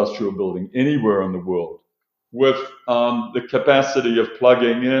any industrial building anywhere in the world with the capacity of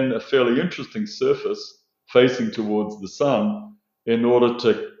plugging in a fairly interesting surface facing towards the sun in order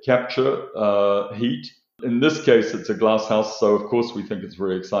to capture heat. In this case, it's a glass house, so of course we think it's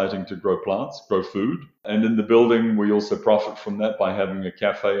very exciting to grow plants, grow food. And in the building, we also profit from that by having a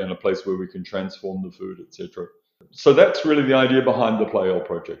cafe and a place where we can transform the food, etc. So that's really the idea behind the Pleyel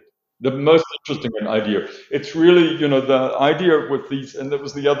project. The most interesting idea. It's really, the idea with these, and that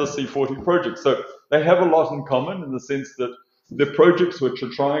was the other C40 projects. So they have a lot in common in the sense that they're projects which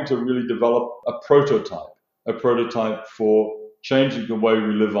are trying to really develop a prototype for changing the way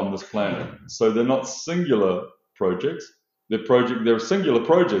we live on this planet. So they're not singular projects. They're singular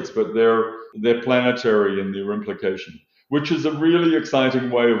projects, but they're planetary in their implication, which is a really exciting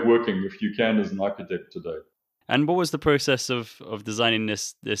way of working if you can as an architect today. And what was the process of designing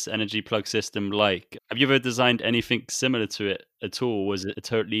this energy plug system like? Have you ever designed anything similar to it at all? Was it a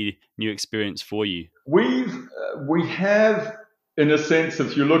totally new experience for you? We have, in a sense,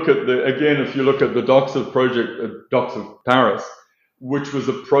 if you look at the Docks of Paris, which was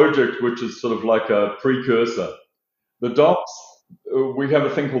a project which is sort of like a precursor. The docks, we have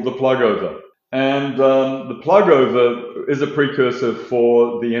a thing called the plug over. And the plug over is a precursor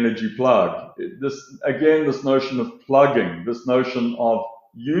for the energy plug. This notion of plugging, this notion of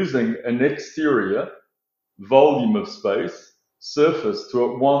using an exterior volume of space, surface,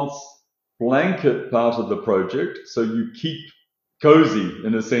 to at once blanket part of the project, so you keep cozy,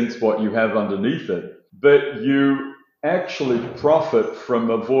 in a sense, what you have underneath it, but you actually profit from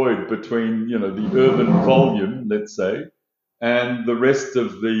a void between, the urban volume, let's say, and the rest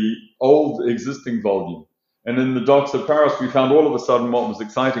of the old existing volume. And in the Docks of Paris, we found all of a sudden what was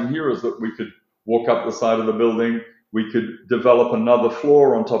exciting here is that we could walk up the side of the building, we could develop another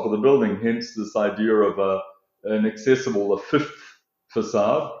floor on top of the building, hence this idea of a fifth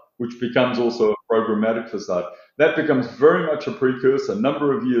facade, which becomes also a programmatic facade. That becomes very much a precursor, a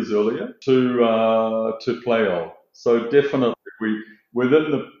number of years earlier, to Pleyel. So definitely,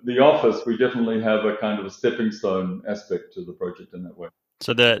 within the office, we definitely have a kind of a stepping stone aspect to the project in that way.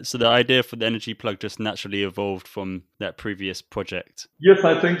 So the idea for the energy plug just naturally evolved from that previous project? Yes,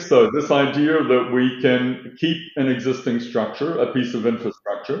 I think so. This idea that we can keep an existing structure, a piece of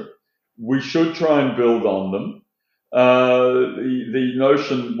infrastructure, we should try and build on them. The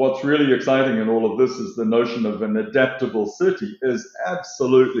notion, what's really exciting in all of this is the notion of an adaptable city is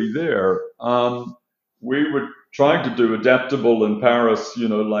absolutely there. We were trying to do adaptable in Paris,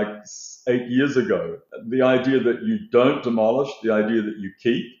 8 years ago. The idea that you don't demolish, the idea that you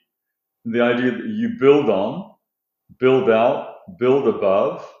keep, the idea that you build on, build out, build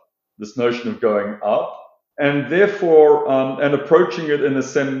above, this notion of going up, and therefore, and approaching it in a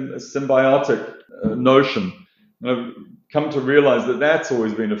symbiotic notion. I've come to realize that that's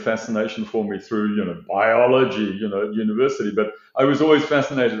always been a fascination for me through, biology, at university, but I was always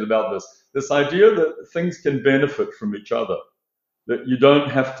fascinated about this idea that things can benefit from each other. that you don't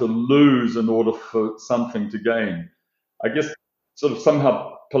have to lose in order for something to gain. I guess sort of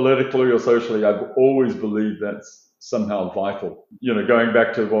somehow politically or socially, I've always believed that's somehow vital. Going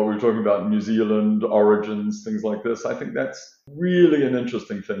back to what we were talking about, New Zealand, origins, things like this, I think that's really an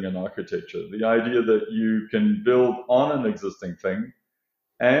interesting thing in architecture. The idea that you can build on an existing thing.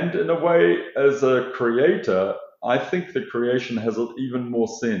 And in a way, as a creator, I think the creation has even more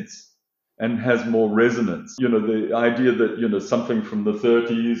sense and has more resonance. The idea that, something from the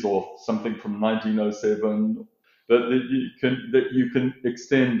 30s or something from 1907, that you can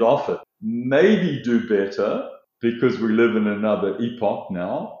extend off it, maybe do better because we live in another epoch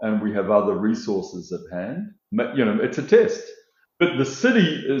now and we have other resources at hand. It's a test. But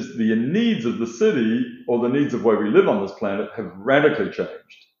the needs of the city, or the needs of where we live on this planet, have radically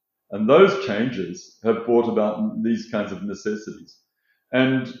changed. And those changes have brought about these kinds of necessities.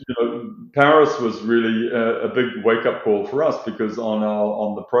 And Paris was really a big wake-up call for us, because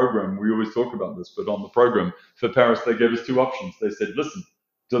on the program, we always talk about this, but on the program for Paris, they gave us two options. They said, listen,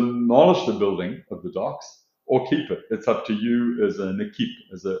 demolish the building of the docks or keep it. It's up to you as an équipe,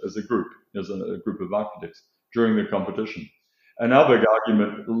 as a group, as a group of architects during the competition. And our big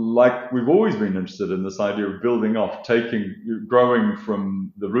argument, like we've always been interested in, this idea of building off, growing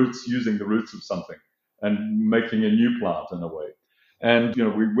from the roots, using the roots of something and making a new plant in a way. And,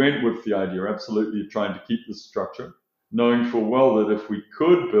 we went with the idea, absolutely, of trying to keep this structure, knowing full well that if we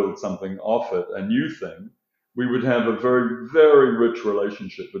could build something off it, a new thing, we would have a very, very rich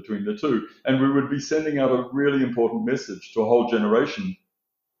relationship between the two. And we would be sending out a really important message to a whole generation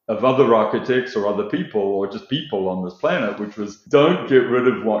of other architects or other people, or just people on this planet, which was, don't get rid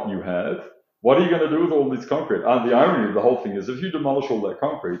of what you have. What are you going to do with all this concrete? The irony of the whole thing is, if you demolish all that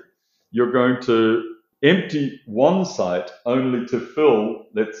concrete, you're going to empty one site only to fill,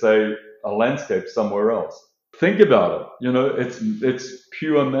 let's say, a landscape somewhere else. Think about it. It's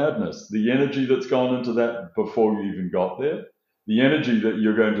pure madness. The energy that's gone into that before you even got there, the energy that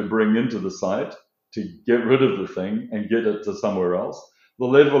you're going to bring into the site to get rid of the thing and get it to somewhere else, the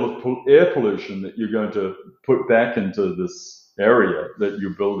level of air pollution that you're going to put back into this area that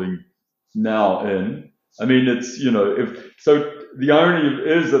you're building now in. I mean, the irony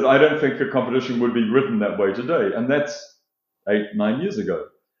is that I don't think a competition would be written that way today. And that's 8-9 years ago.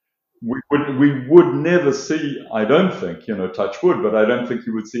 We would never see, I don't think, touch wood, but I don't think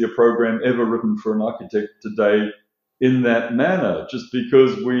you would see a program ever written for an architect today in that manner, just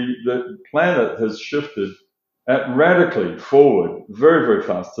because the planet has shifted radically forward very, very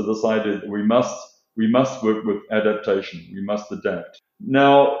fast to this idea that we must work with adaptation. We must adapt.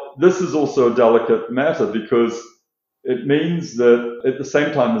 Now, this is also a delicate matter, because it means that at the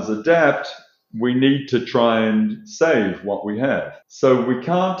same time as adapt, we need to try and save what we have. So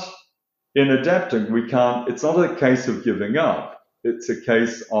in adapting, it's not a case of giving up. It's a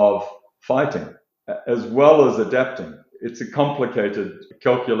case of fighting as well as adapting. It's a complicated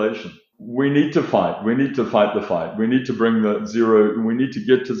calculation. We need to fight. We need to fight the fight. We need to we need to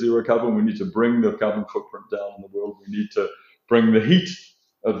get to zero carbon. We need to bring the carbon footprint down in the world. We need to bring the heat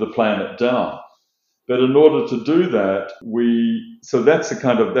of the planet down. But in order to do that, we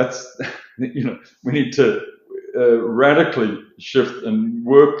need to radically shift and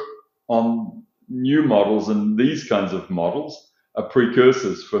work on new models, and these kinds of models are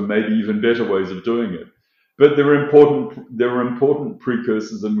precursors for maybe even better ways of doing it. But there are important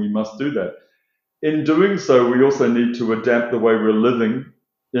precursors, and we must do that. In doing so, we also need to adapt the way we're living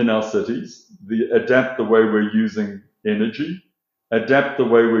in our cities, adapt the way we're using energy, adapt the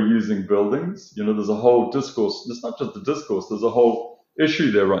way we're using buildings. There's a whole discourse. It's not just a discourse. There's a whole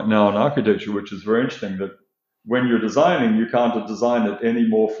issue there right now in architecture, which is very interesting, that when you're designing, you can't design it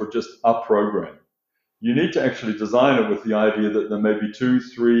anymore for just a program. You need to actually design it with the idea that there may be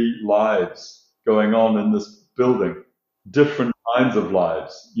 2-3 lives going on in this building, different kinds of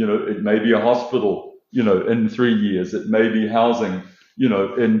lives. It may be a hospital, in 3 years. It may be housing,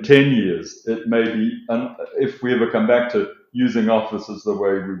 in 10 years. It may be, if we ever come back to using offices the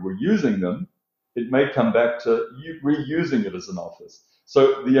way we were using them, it may come back to reusing it as an office.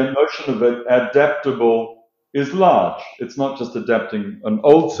 So the notion of it adaptable is large. It's not just adapting an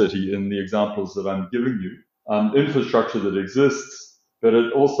old city in the examples that I'm giving you, infrastructure that exists, but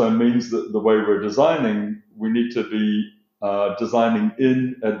it also means that the way we're designing, we need to be designing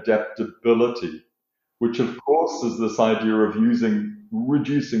in adaptability, which of course is this idea of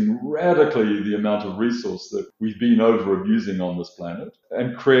reducing radically the amount of resource that we've been over-abusing on this planet,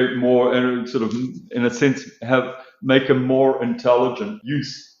 and create more, and sort of, in a sense, make a more intelligent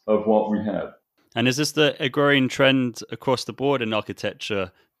use of what we have. And is this a growing trend across the board in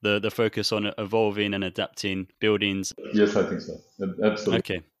architecture the focus on evolving and adapting buildings. Yes, I think so. Absolutely.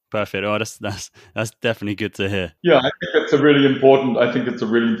 Okay, perfect. Oh, that's definitely good to hear. Yeah, I think it's a really important. I think it's a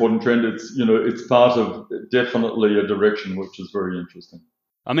really important trend. It's it's part of definitely a direction which is very interesting.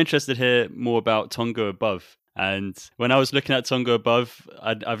 I'm interested to hear more about Tonga Above. And when I was looking at Tonga Above,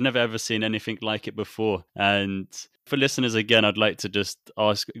 I've never ever seen anything like it before. And for listeners, again, I'd like to just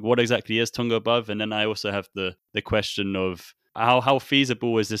ask, what exactly is Tonga Above? And then I also have the question of how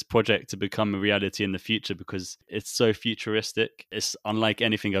feasible is this project to become a reality in the future? Because it's so futuristic. It's unlike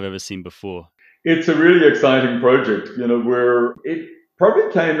anything I've ever seen before. It's a really exciting project, where it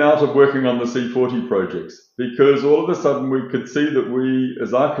probably came out of working on the C40 projects, because all of a sudden we could see that we,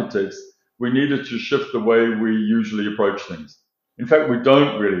 as architects, we needed to shift the way we usually approach things. In fact, we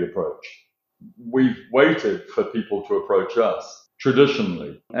don't really approach. We've waited for people to approach us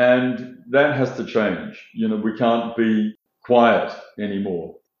traditionally, and that has to change. We can't be quiet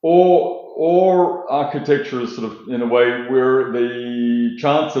anymore. Or architecture is sort of in a way where the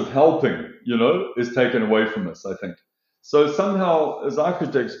chance of helping, is taken away from us, I think. So somehow as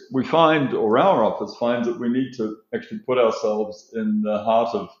architects, we find, or our office finds, that we need to actually put ourselves in the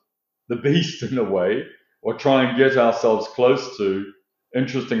heart of the beast in a way, or try and get ourselves close to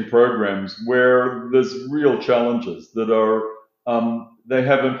interesting programs where there's real challenges that are, they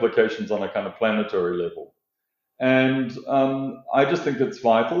have implications on a kind of planetary level. And I just think it's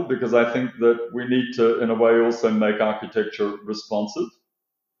vital, because I think that we need to, in a way, also make architecture responsive.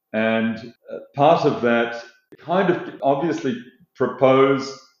 And part of that kind of obviously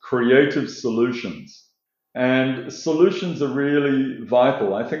propose creative solutions. And solutions are really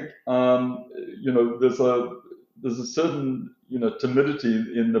vital. I think, there's a certain, timidity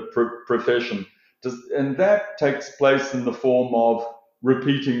in the profession. And that takes place in the form of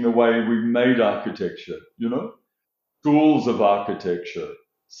repeating the way we made architecture, schools of architecture,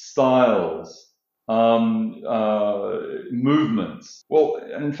 styles, movements. Well,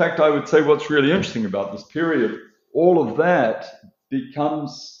 in fact, I would say what's really interesting about this period, all of that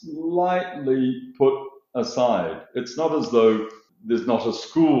becomes slightly put aside. It's not as though there's not a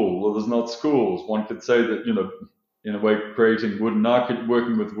school or there's not schools. One could say that, in a way, working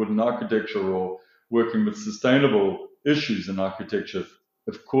with wooden architecture or working with sustainable issues in architecture,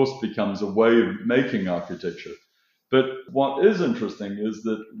 of course, becomes a way of making architecture. But what is interesting is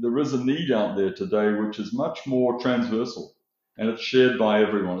that there is a need out there today which is much more transversal, and it's shared by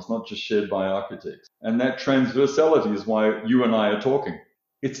everyone. It's not just shared by architects. And that transversality is why you and I are talking.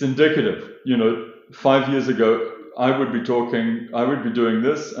 It's indicative. 5 years ago, I would be doing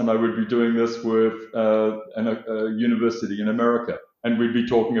this, and I would be doing this with a university in America. And we'd be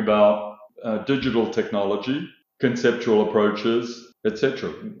talking about digital technology, conceptual approaches,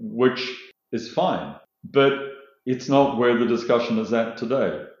 etc., which is fine. But it's not where the discussion is at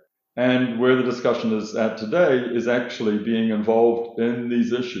today. And where the discussion is at today is actually being involved in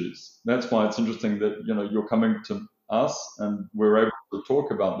these issues. That's why it's interesting that, you're coming to us and we're able to talk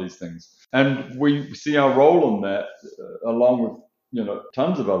about these things. And we see our role in that, along with,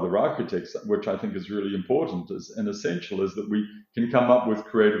 tons of other architects, which I think is really important and essential, is that we can come up with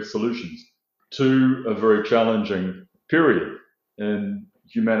creative solutions to a very challenging period in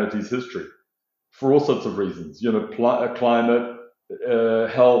humanity's history, for all sorts of reasons, climate,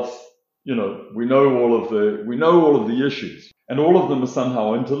 health. We know all of the issues, and all of them are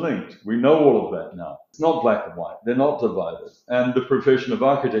somehow interlinked. We know all of that now. It's not black and white; they're not divided. And the profession of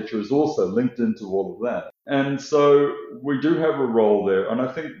architecture is also linked into all of that. And so we do have a role there. And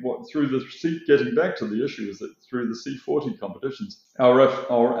I think getting back to the issue, is that through the C40 competitions, our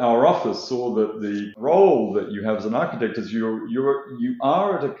office saw that the role that you have as an architect is you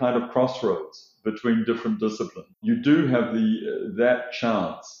are at a kind of crossroads between different disciplines. You do have that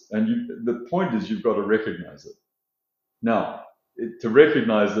chance, and the point is you've got to recognize it. Now, to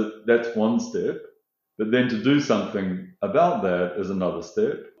recognize it, that's one step, but then to do something about that is another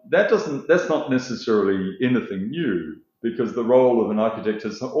step. That's not necessarily anything new, because the role of an architect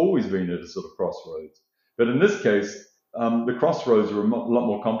has always been at a sort of crossroads. But in this case, the crossroads are a lot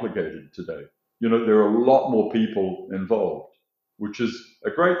more complicated today. There are a lot more people involved, which is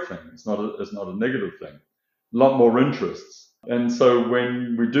a great thing. It's not a negative thing. A lot more interests. And so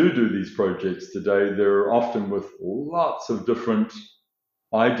when we do these projects today, they're often with lots of different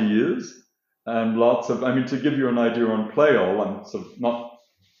ideas and to give you an idea on Playol, I'm sort of not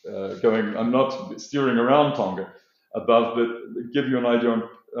I'm not steering around Tonga Above, but give you an idea on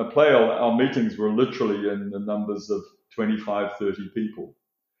Playol, our meetings were literally in the numbers of 25, 30 people.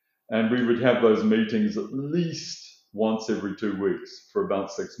 And we would have those meetings at least once every 2 weeks for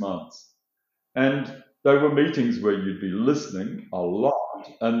about 6 months. And They were meetings where you'd be listening a lot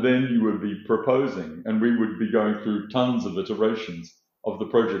and then you would be proposing, and we would be going through tons of iterations of the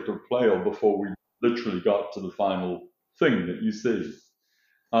project of Playel before we literally got to the final thing that you see.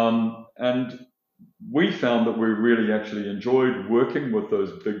 And we found that we really actually enjoyed working with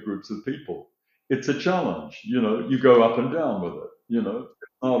those big groups of people. It's a challenge, you go up and down with it. It's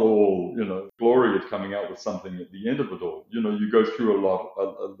not all, glory of coming out with something at the end of it all. You go through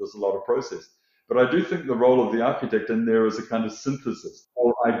there's a lot of process. But I do think the role of the architect in there is a kind of synthesis,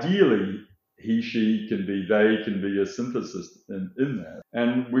 or ideally, he, she can be, they can be a synthesis in that.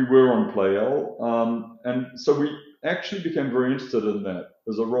 And we were on Playel. And so we actually became very interested in that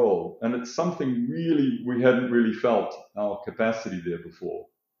as a role. And it's something really, we hadn't really felt our capacity there before,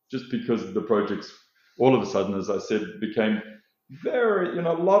 just because the projects all of a sudden, as I said, became very,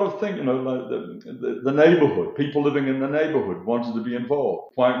 a lot of things, like the neighborhood, people living in the neighborhood wanted to be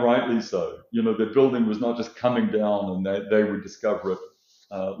involved, quite rightly so. The building was not just coming down and they would discover it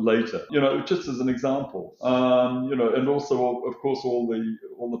later, just as an example, and also, of course, all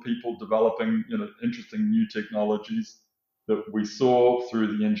the people developing, interesting new technologies that we saw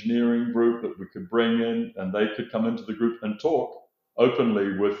through the engineering group that we could bring in, and they could come into the group and talk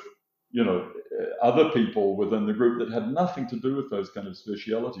openly with, other people within the group that had nothing to do with those kind of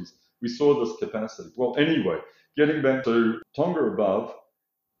specialities. We saw this capacity. Well, anyway, getting back to Tonga Above,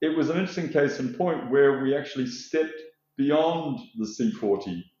 it was an interesting case in point where we actually stepped beyond the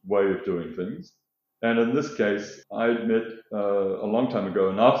C40 way of doing things. And in this case, I had met a long time ago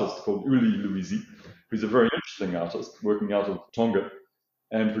an artist called Uli Luisi, who's a very interesting artist working out of Tonga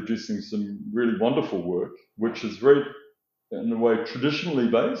and producing some really wonderful work, which is very, in a way, traditionally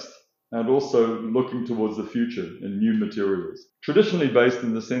based and also looking towards the future in new materials. Traditionally based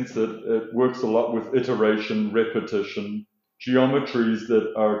in the sense that it works a lot with iteration, repetition, geometries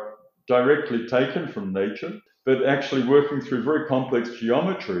that are directly taken from nature, but actually working through very complex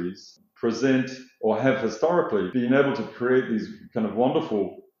geometries present or have historically been able to create these kind of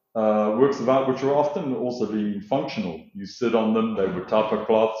wonderful works of art, which are often also being functional. You sit on them, they were tapa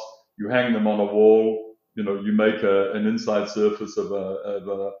cloths, you hang them on a wall, you make an inside surface of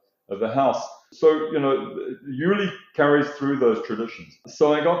a house. So, Uli carries through those traditions.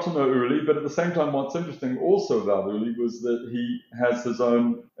 So I got to know Uli, but at the same time, what's interesting also about Uli was that he has his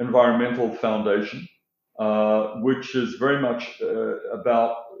own environmental foundation, which is very much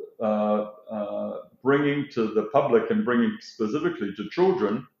about bringing to the public and bringing specifically to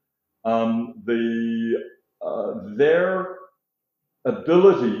children their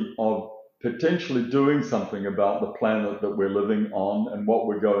ability of potentially doing something about the planet that we're living on and what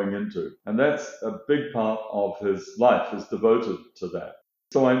we're going into. And that's a big part of his life is devoted to that.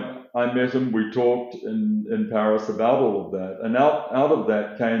 So I met him, we talked in Paris about all of that. And out of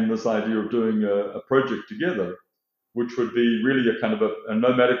that came this idea of doing a project together, which would be really a kind of a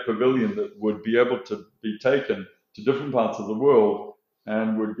nomadic pavilion that would be able to be taken to different parts of the world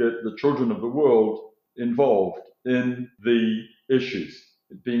and would get the children of the world involved in the issues,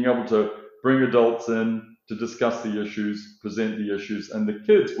 being able to bring adults in to discuss the issues, present the issues, and the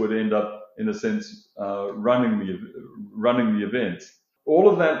kids would end up, in a sense, running the events. All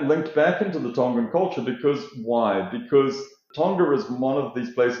of that linked back into the Tongan culture because why? Because Tonga is one of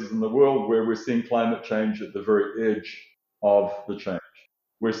these places in the world where we're seeing climate change at the very edge of the change.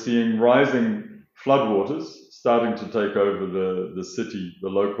 We're seeing rising floodwaters starting to take over the city, the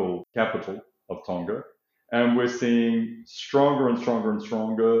local capital of Tonga. And we're seeing stronger and stronger and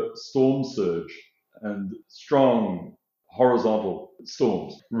stronger storm surge and strong horizontal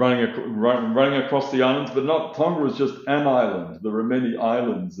storms running across the islands. But not Tonga is just an island. There are many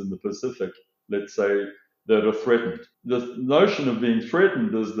islands in the Pacific, let's say, that are threatened. The notion of being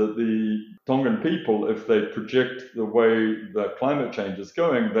threatened is that the Tongan people, if they project the way the climate change is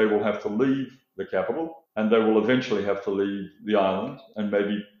going, they will have to leave the capital and they will eventually have to leave the island and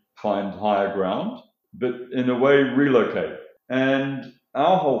maybe find higher ground, but in a way relocate. And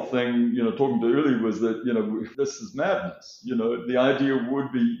our whole thing, talking to Uli was that, this is madness. The idea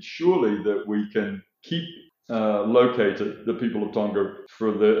would be surely that we can keep located the people of Tonga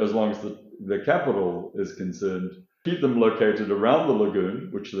as long as the capital is concerned, keep them located around the lagoon,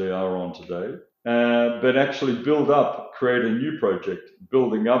 which they are on today, but actually create a new project,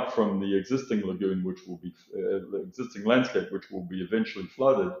 building up from the existing lagoon, which will be the existing landscape, which will be eventually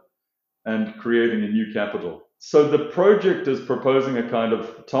flooded, and creating a new capital. So the project is proposing a kind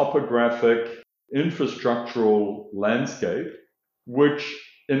of topographic, infrastructural landscape, which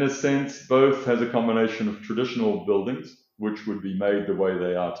in a sense both has a combination of traditional buildings, which would be made the way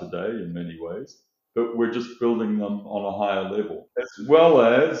they are today in many ways, but we're just building them on a higher level, as well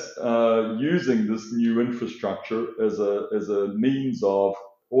as using this new infrastructure as a means of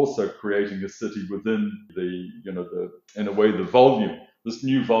also creating a city within in a way, the volume, this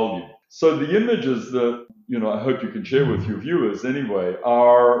new volume. So the images that, I hope you can share with your viewers anyway,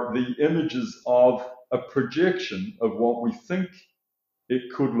 are the images of a projection of what we think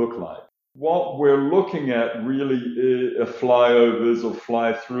it could look like. What we're looking at really are flyovers or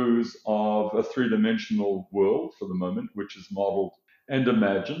fly-throughs of a three-dimensional world for the moment, which is modeled and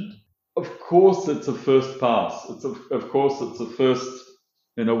imagined. Of course, it's a first pass. It's a first,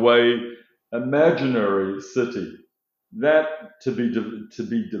 in a way, imaginary city. That to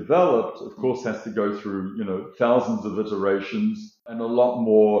be developed, of course, has to go through thousands of iterations and a lot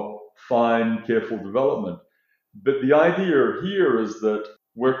more fine, careful development. But the idea here is that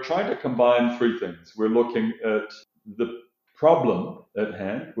we're trying to combine three things. We're looking at the problem at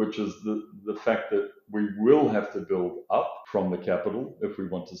hand, which is the fact that we will have to build up from the capital if we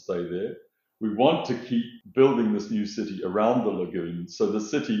want to stay there. We want to keep building this new city around the lagoon, so the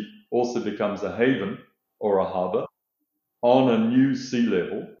city also becomes a haven or a harbor on a new sea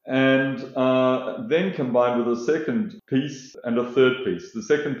level, and then combined with a second piece and a third piece. The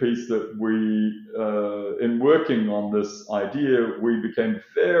second piece that in working on this idea, we became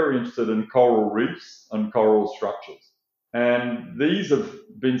very interested in coral reefs and coral structures. And these have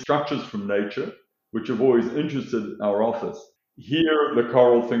been structures from nature, which have always interested our office. Here, the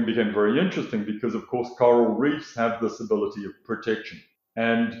coral thing became very interesting because, of course, coral reefs have this ability of protection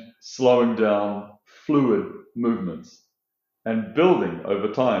and slowing down fluid movements and building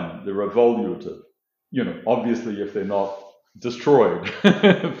over time. They're evolutive. Obviously, if they're not destroyed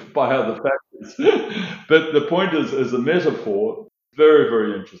by other factors. But the point is, as a metaphor, very,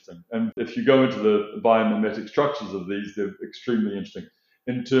 very interesting. And if you go into the biomimetic structures of these, they're extremely interesting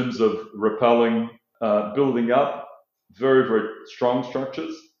in terms of repelling, building up very, very strong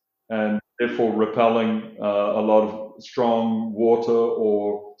structures, and therefore repelling a lot of strong water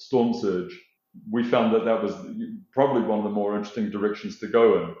or storm surge. We found that was probably one of the more interesting directions to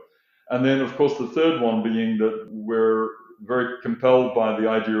go in. And then, of course, the third one being that we're very compelled by the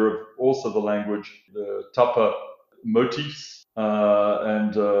idea of also the language, the Tapa motifs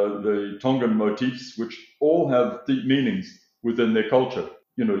and the Tongan motifs, which all have deep meanings within their culture.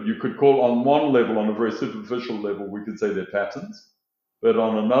 You could call on one level, on a very superficial level, we could say they're patterns, but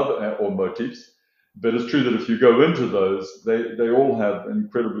on another, or motifs. But it's true that if you go into those, they all have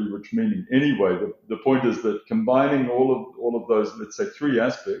incredibly rich meaning. Anyway, the point is that combining all of those, let's say, three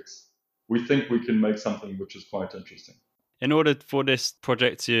aspects, we think we can make something which is quite interesting. In order for this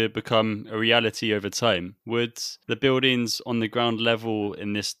project to become a reality over time, would the buildings on the ground level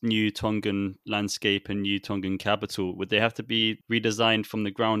in this new Tongan landscape and new Tongan capital, would they have to be redesigned from the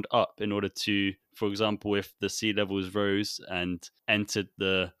ground up in order to, for example, if the sea levels rose and entered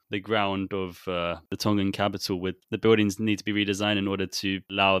the ground of the Tongan capital, would the buildings need to be redesigned in order to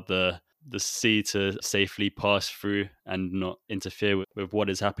allow the sea to safely pass through and not interfere with what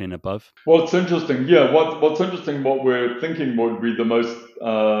is happening above? Well, it's interesting. Yeah, what's interesting, what we're thinking would be the most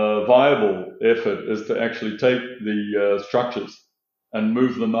viable effort is to actually take the structures and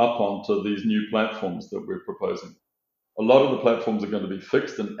move them up onto these new platforms that we're proposing. A lot of the platforms are going to be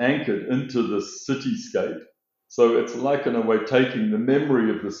fixed and anchored into the cityscape. So it's like, in a way, taking the memory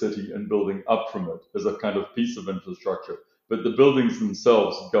of the city and building up from it as a kind of piece of infrastructure. But the buildings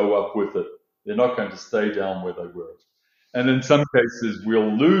themselves go up with it. They're not going to stay down where they were. And in some cases,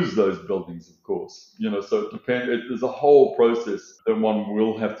 we'll lose those buildings, of course. So it depends. There's a whole process that one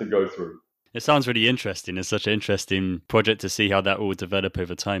will have to go through. It sounds really interesting. It's such an interesting project to see how that will develop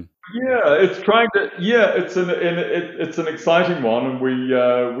over time. Yeah, it's trying to. Yeah, it's an exciting one, and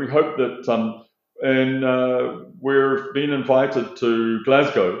we hope that. We're being invited to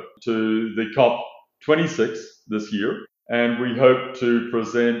Glasgow to the COP26 this year. And we hope to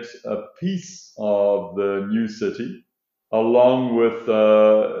present a piece of the new city along with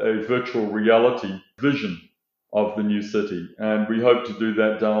a virtual reality vision of the new city. And we hope to do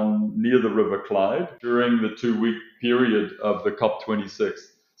that down near the River Clyde during the 2-week period of the COP26,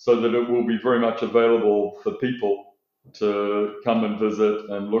 so that it will be very much available for people to come and visit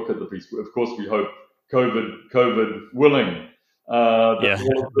and look at the piece. Of course, we hope COVID willing,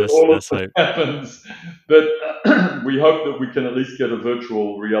 that all of this happens. But we hope that we can at least get a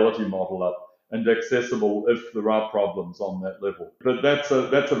virtual reality model up and accessible if there are problems on that level. But that's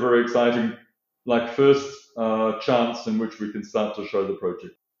a very exciting, first chance in which we can start to show the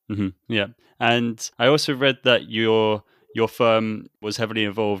project. Mm-hmm. Yeah, and I also read that you're your firm was heavily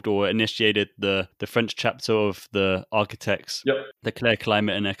involved or initiated the French chapter of the Architects Yep. Declare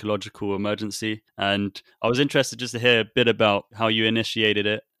Climate and Ecological Emergency. And I was interested just to hear a bit about how you initiated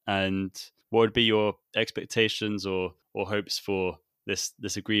it and what would be your expectations or hopes for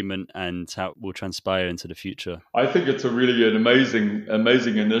this agreement and how it will transpire into the future. I think it's an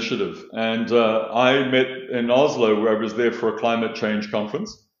amazing initiative. And I met in Oslo, where I was there for a climate change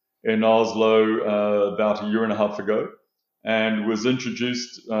conference in Oslo about a year and a half ago, and was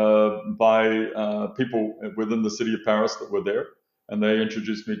introduced by people within the city of Paris that were there, and they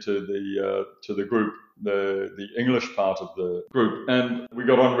introduced me to the group, the English part of the group, and we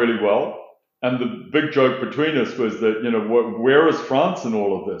got on really well. And the big joke between us was that, where is France in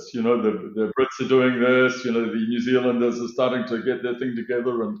all of this? The Brits are doing this, the New Zealanders are starting to get their thing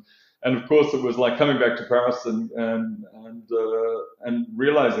together. And of course, it was like coming back to Paris and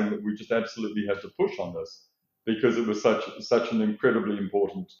realizing that we just absolutely had to push on this because it was such an incredibly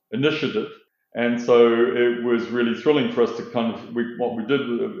important initiative. And so it was really thrilling for us to what we did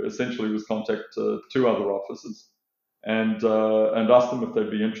essentially was contact two other offices and asked them if they'd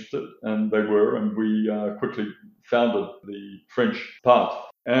be interested, and they were, and we quickly founded the French part.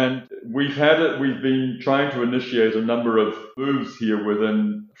 And we've been trying to initiate a number of moves here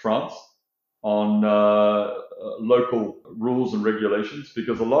within France on local rules and regulations,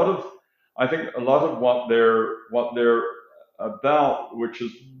 because I think a lot of what they're about, which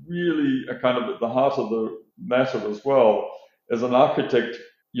is really a kind of at the heart of the matter as well, as an architect,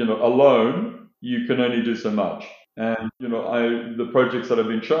 alone, you can only do so much. And, the projects that I've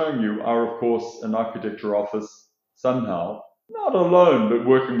been showing you are, of course, an architecture office somehow, not alone, but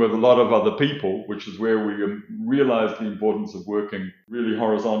working with a lot of other people, which is where we realize the importance of working really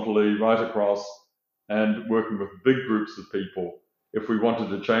horizontally right across and working with big groups of people. If we wanted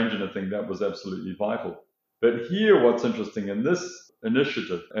to change anything, that was absolutely vital. But here, what's interesting in this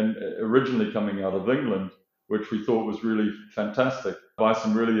initiative, and originally coming out of England, which we thought was really fantastic by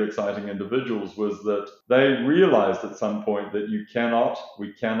some really exciting individuals, was that they realized at some point that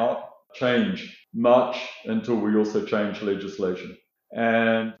we cannot change much until we also change legislation.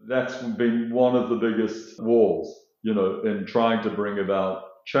 And that's been one of the biggest walls, in trying to bring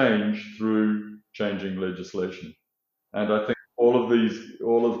about change through changing legislation. And I think all of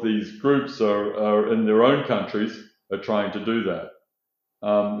these groups are in their own countries are trying to do that.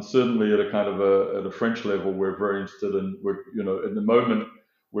 Certainly at a kind of at a French level, we're very interested in, in the moment,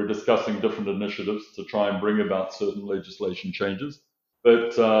 we're discussing different initiatives to try and bring about certain legislation changes.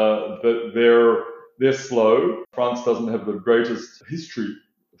 But they're slow. France doesn't have the greatest history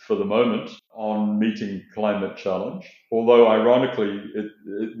for the moment on meeting climate challenge. Although ironically,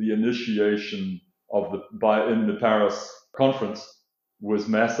 the initiation of in the Paris conference was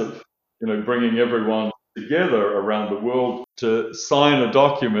massive. Bringing everyone together around the world to sign a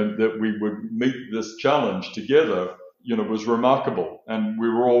document that we would meet this challenge together, was remarkable. And we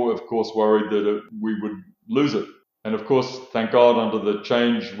were all, of course, worried that we would lose it. And of course, thank God, under the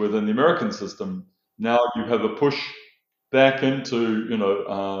change within the American system, now you have a push back into,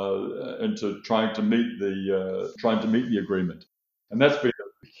 into trying to meet the agreement. And that's been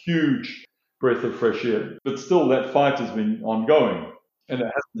a huge breath of fresh air. But still, that fight has been ongoing, and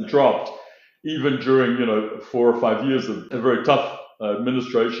it hasn't dropped. Even during, 4 or 5 years of a very tough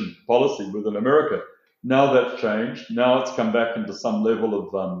administration policy within America. Now that's changed. Now it's come back into some level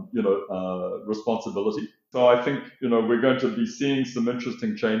of, responsibility. So I think, we're going to be seeing some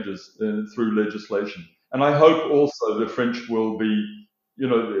interesting changes through legislation. And I hope also the French will be,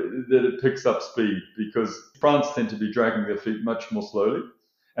 that it picks up speed, because France tend to be dragging their feet much more slowly,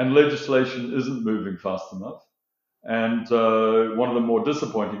 and legislation isn't moving fast enough. And one of the more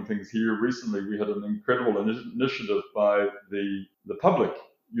disappointing things here recently, we had an incredible initiative by the public,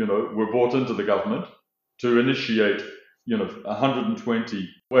 were brought into the government to initiate, 120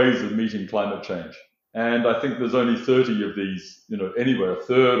 ways of meeting climate change. And I think there's only 30 of these, anywhere, a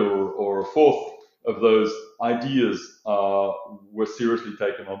third or a fourth of those ideas were seriously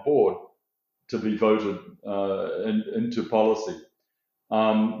taken on board to be voted into policy.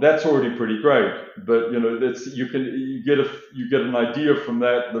 That's already pretty great, but you get an idea from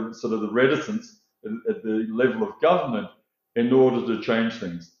that, the sort of the reticence at the level of government in order to change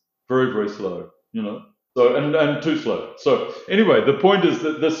things. Very, very slow, So and too slow. So anyway, the point is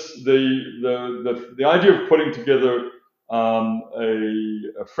that the idea of putting together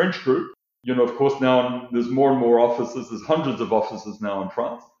a French group, of course now there's more and more offices. There's hundreds of offices now in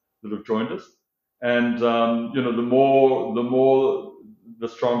France that have joined us, and the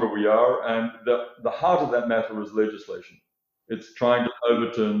stronger we are, and the heart of that matter is legislation. It's trying to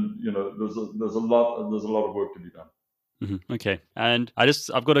overturn. There's a lot of work to be done. Okay. And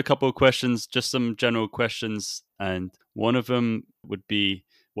I've got a couple of questions, just some general questions. And one of them would be,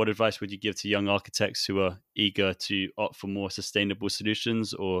 what advice would you give to young architects who are eager to opt for more sustainable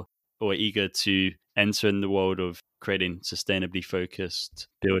solutions, or eager to enter in the world of creating sustainably focused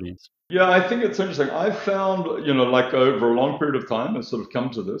buildings? Yeah, I think it's interesting. I've found, like over a long period of time, I've sort of come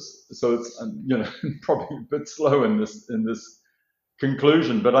to this. So it's, probably a bit slow in this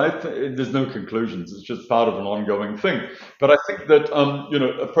conclusion, but there's no conclusions. It's just part of an ongoing thing. But I think that,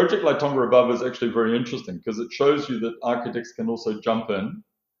 a project like Tonga Above is actually very interesting because it shows you that architects can also jump in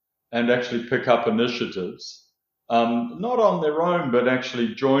and actually pick up initiatives, not on their own, but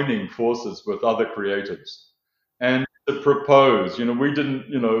actually joining forces with other creatives and to propose. We didn't,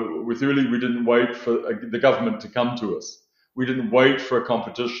 with Uli, we didn't wait for the government to come to us. We didn't wait for a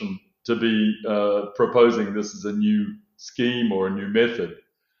competition to be proposing this as a new scheme or a new method,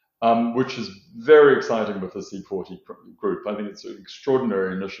 which is very exciting with the C40 group. I think it's an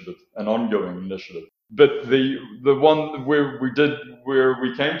extraordinary initiative, an ongoing initiative. But the one where we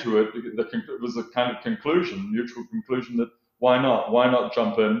came to it, it was a kind of conclusion, mutual conclusion that why not? Why not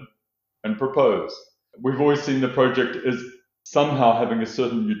jump in and propose? We've always seen the project as somehow having a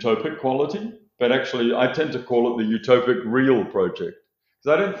certain utopic quality, but actually I tend to call it the utopic real project.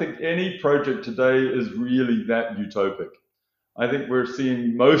 Because I don't think any project today is really that utopic. I think we're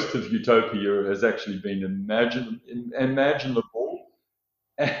seeing most of utopia has actually been imaginable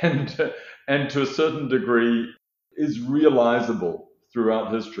and to a certain degree is realizable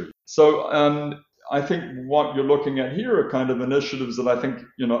throughout history. So I think what you're looking at here are kind of initiatives that I think,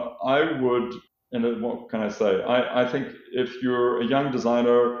 I would, and what can I say? I think if you're a young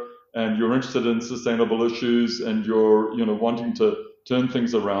designer and you're interested in sustainable issues and you're, wanting to turn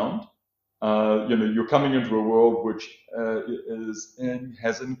things around, you're coming into a world which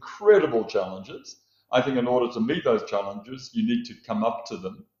has incredible challenges. I think in order to meet those challenges, you need to come up to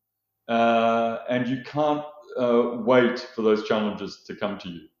them. And you can't wait for those challenges to come to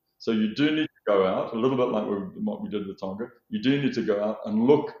you. So you do need to go out, a little bit like what we did with Tonga. You do need to go out and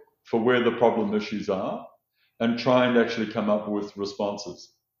look for where the problem issues are and try and actually come up with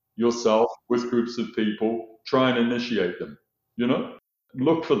responses yourself, with groups of people, try and initiate them,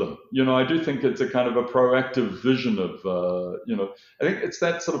 look for them. I do think it's a kind of a proactive vision of, I think it's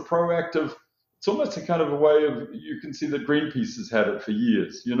that sort of proactive, it's almost a kind of a way of, you can see that Greenpeace has had it for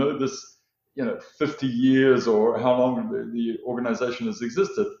years, this, 50 years or how long the organization has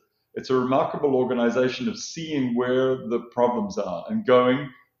existed. It's a remarkable organization of seeing where the problems are and going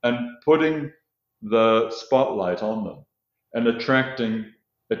and putting the spotlight on them and attracting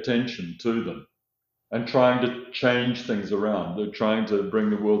attention to them and trying to change things around. They're trying to bring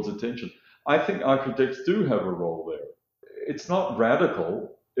the world's attention. I think architects do have a role there. It's not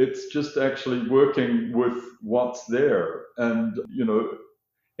radical. It's just actually working with what's there and,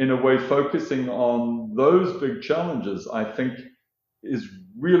 in a way focusing on those big challenges, I think is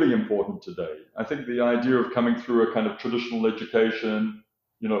really important today. I think the idea of coming through a kind of traditional education,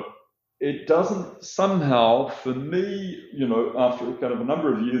 it doesn't somehow, for me, after kind of a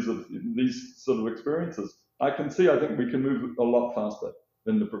number of years of these sort of experiences, I think we can move a lot faster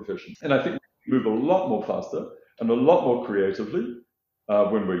in the profession. And I think we move a lot more faster and a lot more creatively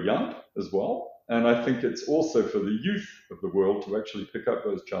when we're young as well. And I think it's also for the youth of the world to actually pick up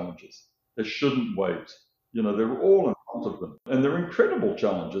those challenges. They shouldn't wait. They're all in front of them. And they're incredible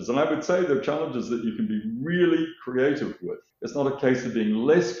challenges. And I would say they're challenges that you can be really creative with. It's not a case of being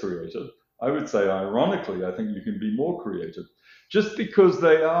less creative. I would say, ironically, I think you can be more creative just because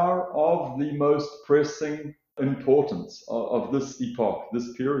they are of the most pressing importance of this epoch,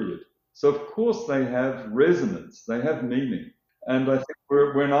 this period. So, of course, they have resonance, they have meaning. And I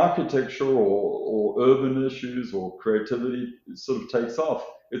think when architecture or urban issues or creativity sort of takes off,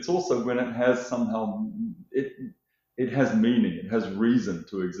 it's also when it has somehow, it has meaning, it has reason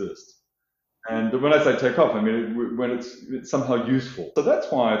to exist. And when I say take off, I mean when it's somehow useful. So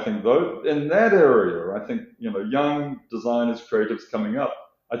that's why I think, though, in that area, I think, young designers, creatives coming up,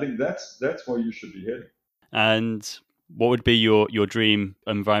 I think that's where you should be heading. And what would be your dream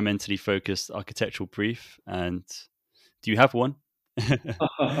environmentally focused architectural brief? And do you have one?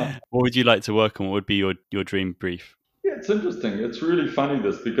 What would you like to work on? What would be your dream brief? Yeah, it's interesting. It's really funny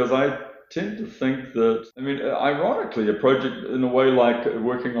this because I tend to think that, ironically, a project in a way like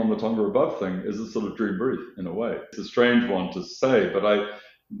working on the Tonga Above thing is a sort of dream brief in a way. It's a strange one to say, but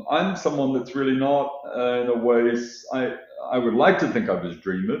I'm someone that's really not, in a way, I would like to think I was a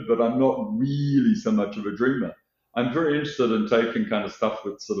dreamer, but I'm not really so much of a dreamer. I'm very interested in taking kind of stuff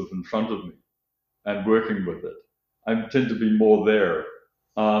that's sort of in front of me and working with it. I tend to be more there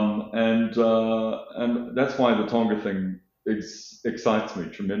And that's why the Tonga thing excites me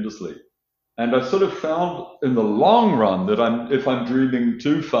tremendously. And I sort of found in the long run that if I'm dreaming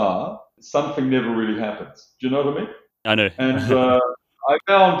too far, something never really happens. Do you know what I mean? I know. And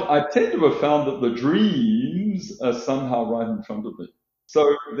I tend to have found that the dreams are somehow right in front of me.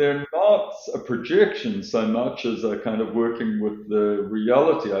 So they're not a projection so much as a kind of working with the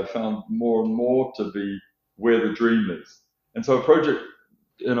reality. I found more and more to be where the dream is. And so a project,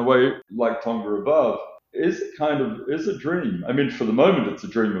 in a way, like Tonga Above, is a dream. I mean, for the moment, it's a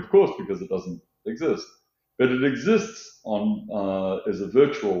dream, of course, because it doesn't exist. But it exists as a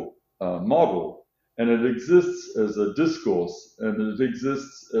virtual model, and it exists as a discourse, and it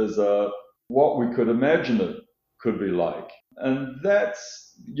exists as what we could imagine it could be like. And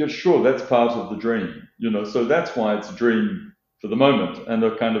you're sure that's part of the dream, so that's why it's a dream for the moment, and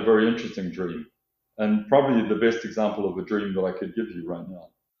a kind of very interesting dream, and probably the best example of a dream that I could give you right now.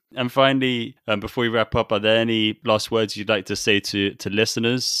 And finally, before we wrap up, are there any last words you'd like to say to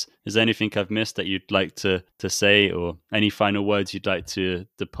listeners? Is there anything I've missed that you'd like to say, or any final words you'd like to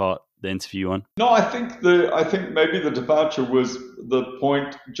depart the interview on? No, I think maybe the departure was the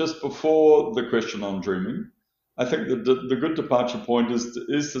point just before the question on dreaming. I think the good departure point is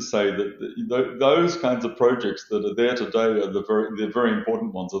to say that those kinds of projects that are there today are they're very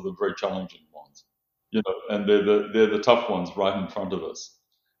important ones, are the very challenging ones, and they're the tough ones right in front of us.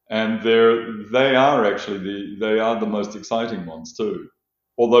 And they are the most exciting ones too.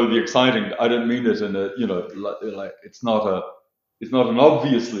 Although the exciting, I don't mean it in a, like it's not an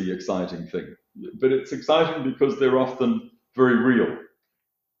obviously exciting thing, but it's exciting because they're often very real,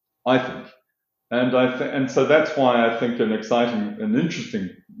 I think. And so that's why I think an exciting and interesting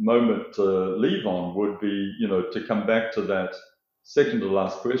moment to leave on would be, to come back to that second to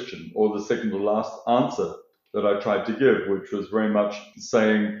last question, or the second to last answer that I tried to give, which was very much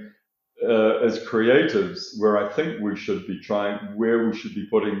saying, as creatives, where I think we should be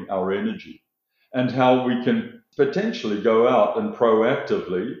putting our energy, and how we can potentially go out and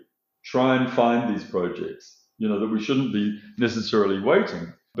proactively try and find these projects, that we shouldn't be necessarily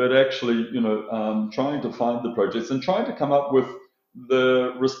waiting, but actually, trying to find the projects and trying to come up with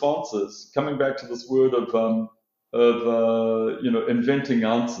the responses, coming back to this word of inventing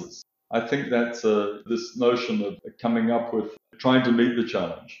answers. I think that's this notion of coming up with, trying to meet the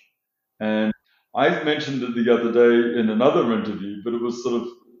challenge. And I mentioned it the other day in another interview, but it was sort of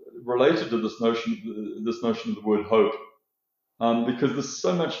related to this notion of the word hope, because there's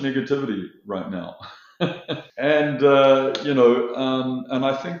so much negativity right now. And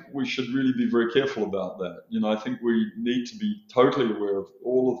I think we should really be very careful about that. I think we need to be totally aware of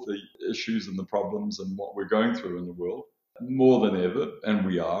all of the issues and the problems and what we're going through in the world, more than ever, and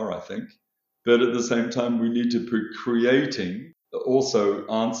we are, I think. But at the same time, we need to be creating also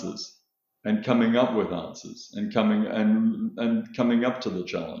answers and coming up with answers and coming up to the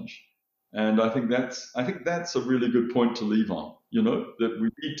challenge. And I think that's a really good point to leave on. That we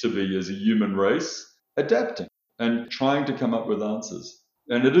need to be, as a human race, adapting and trying to come up with answers.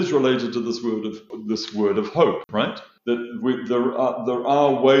 And it is related to this word of hope, right? That there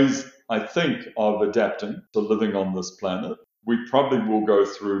are ways, I think, of adapting to living on this planet. We probably will go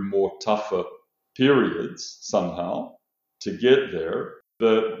through more tougher periods somehow to get there.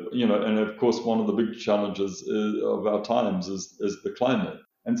 But, and of course, one of the big challenges of our times is the climate.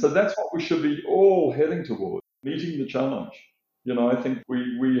 And so that's what we should be all heading toward, meeting the challenge. I think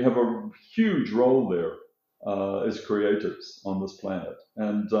we have a huge role there as creatives on this planet.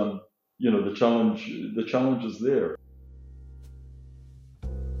 And, the challenge is there.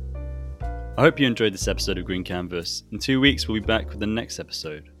 I hope you enjoyed this episode of Green Canvas. In 2 weeks, we'll be back with the next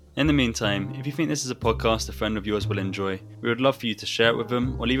episode. In the meantime, if you think this is a podcast a friend of yours will enjoy, we would love for you to share it with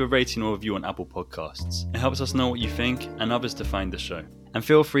them or leave a rating or review on Apple Podcasts. It helps us know what you think and others to find the show. And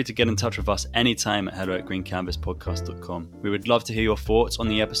feel free to get in touch with us anytime at hello@greencanvaspodcast.com. We would love to hear your thoughts on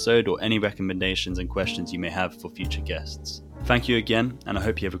the episode or any recommendations and questions you may have for future guests. Thank you again, and I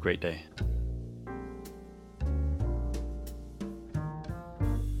hope you have a great day.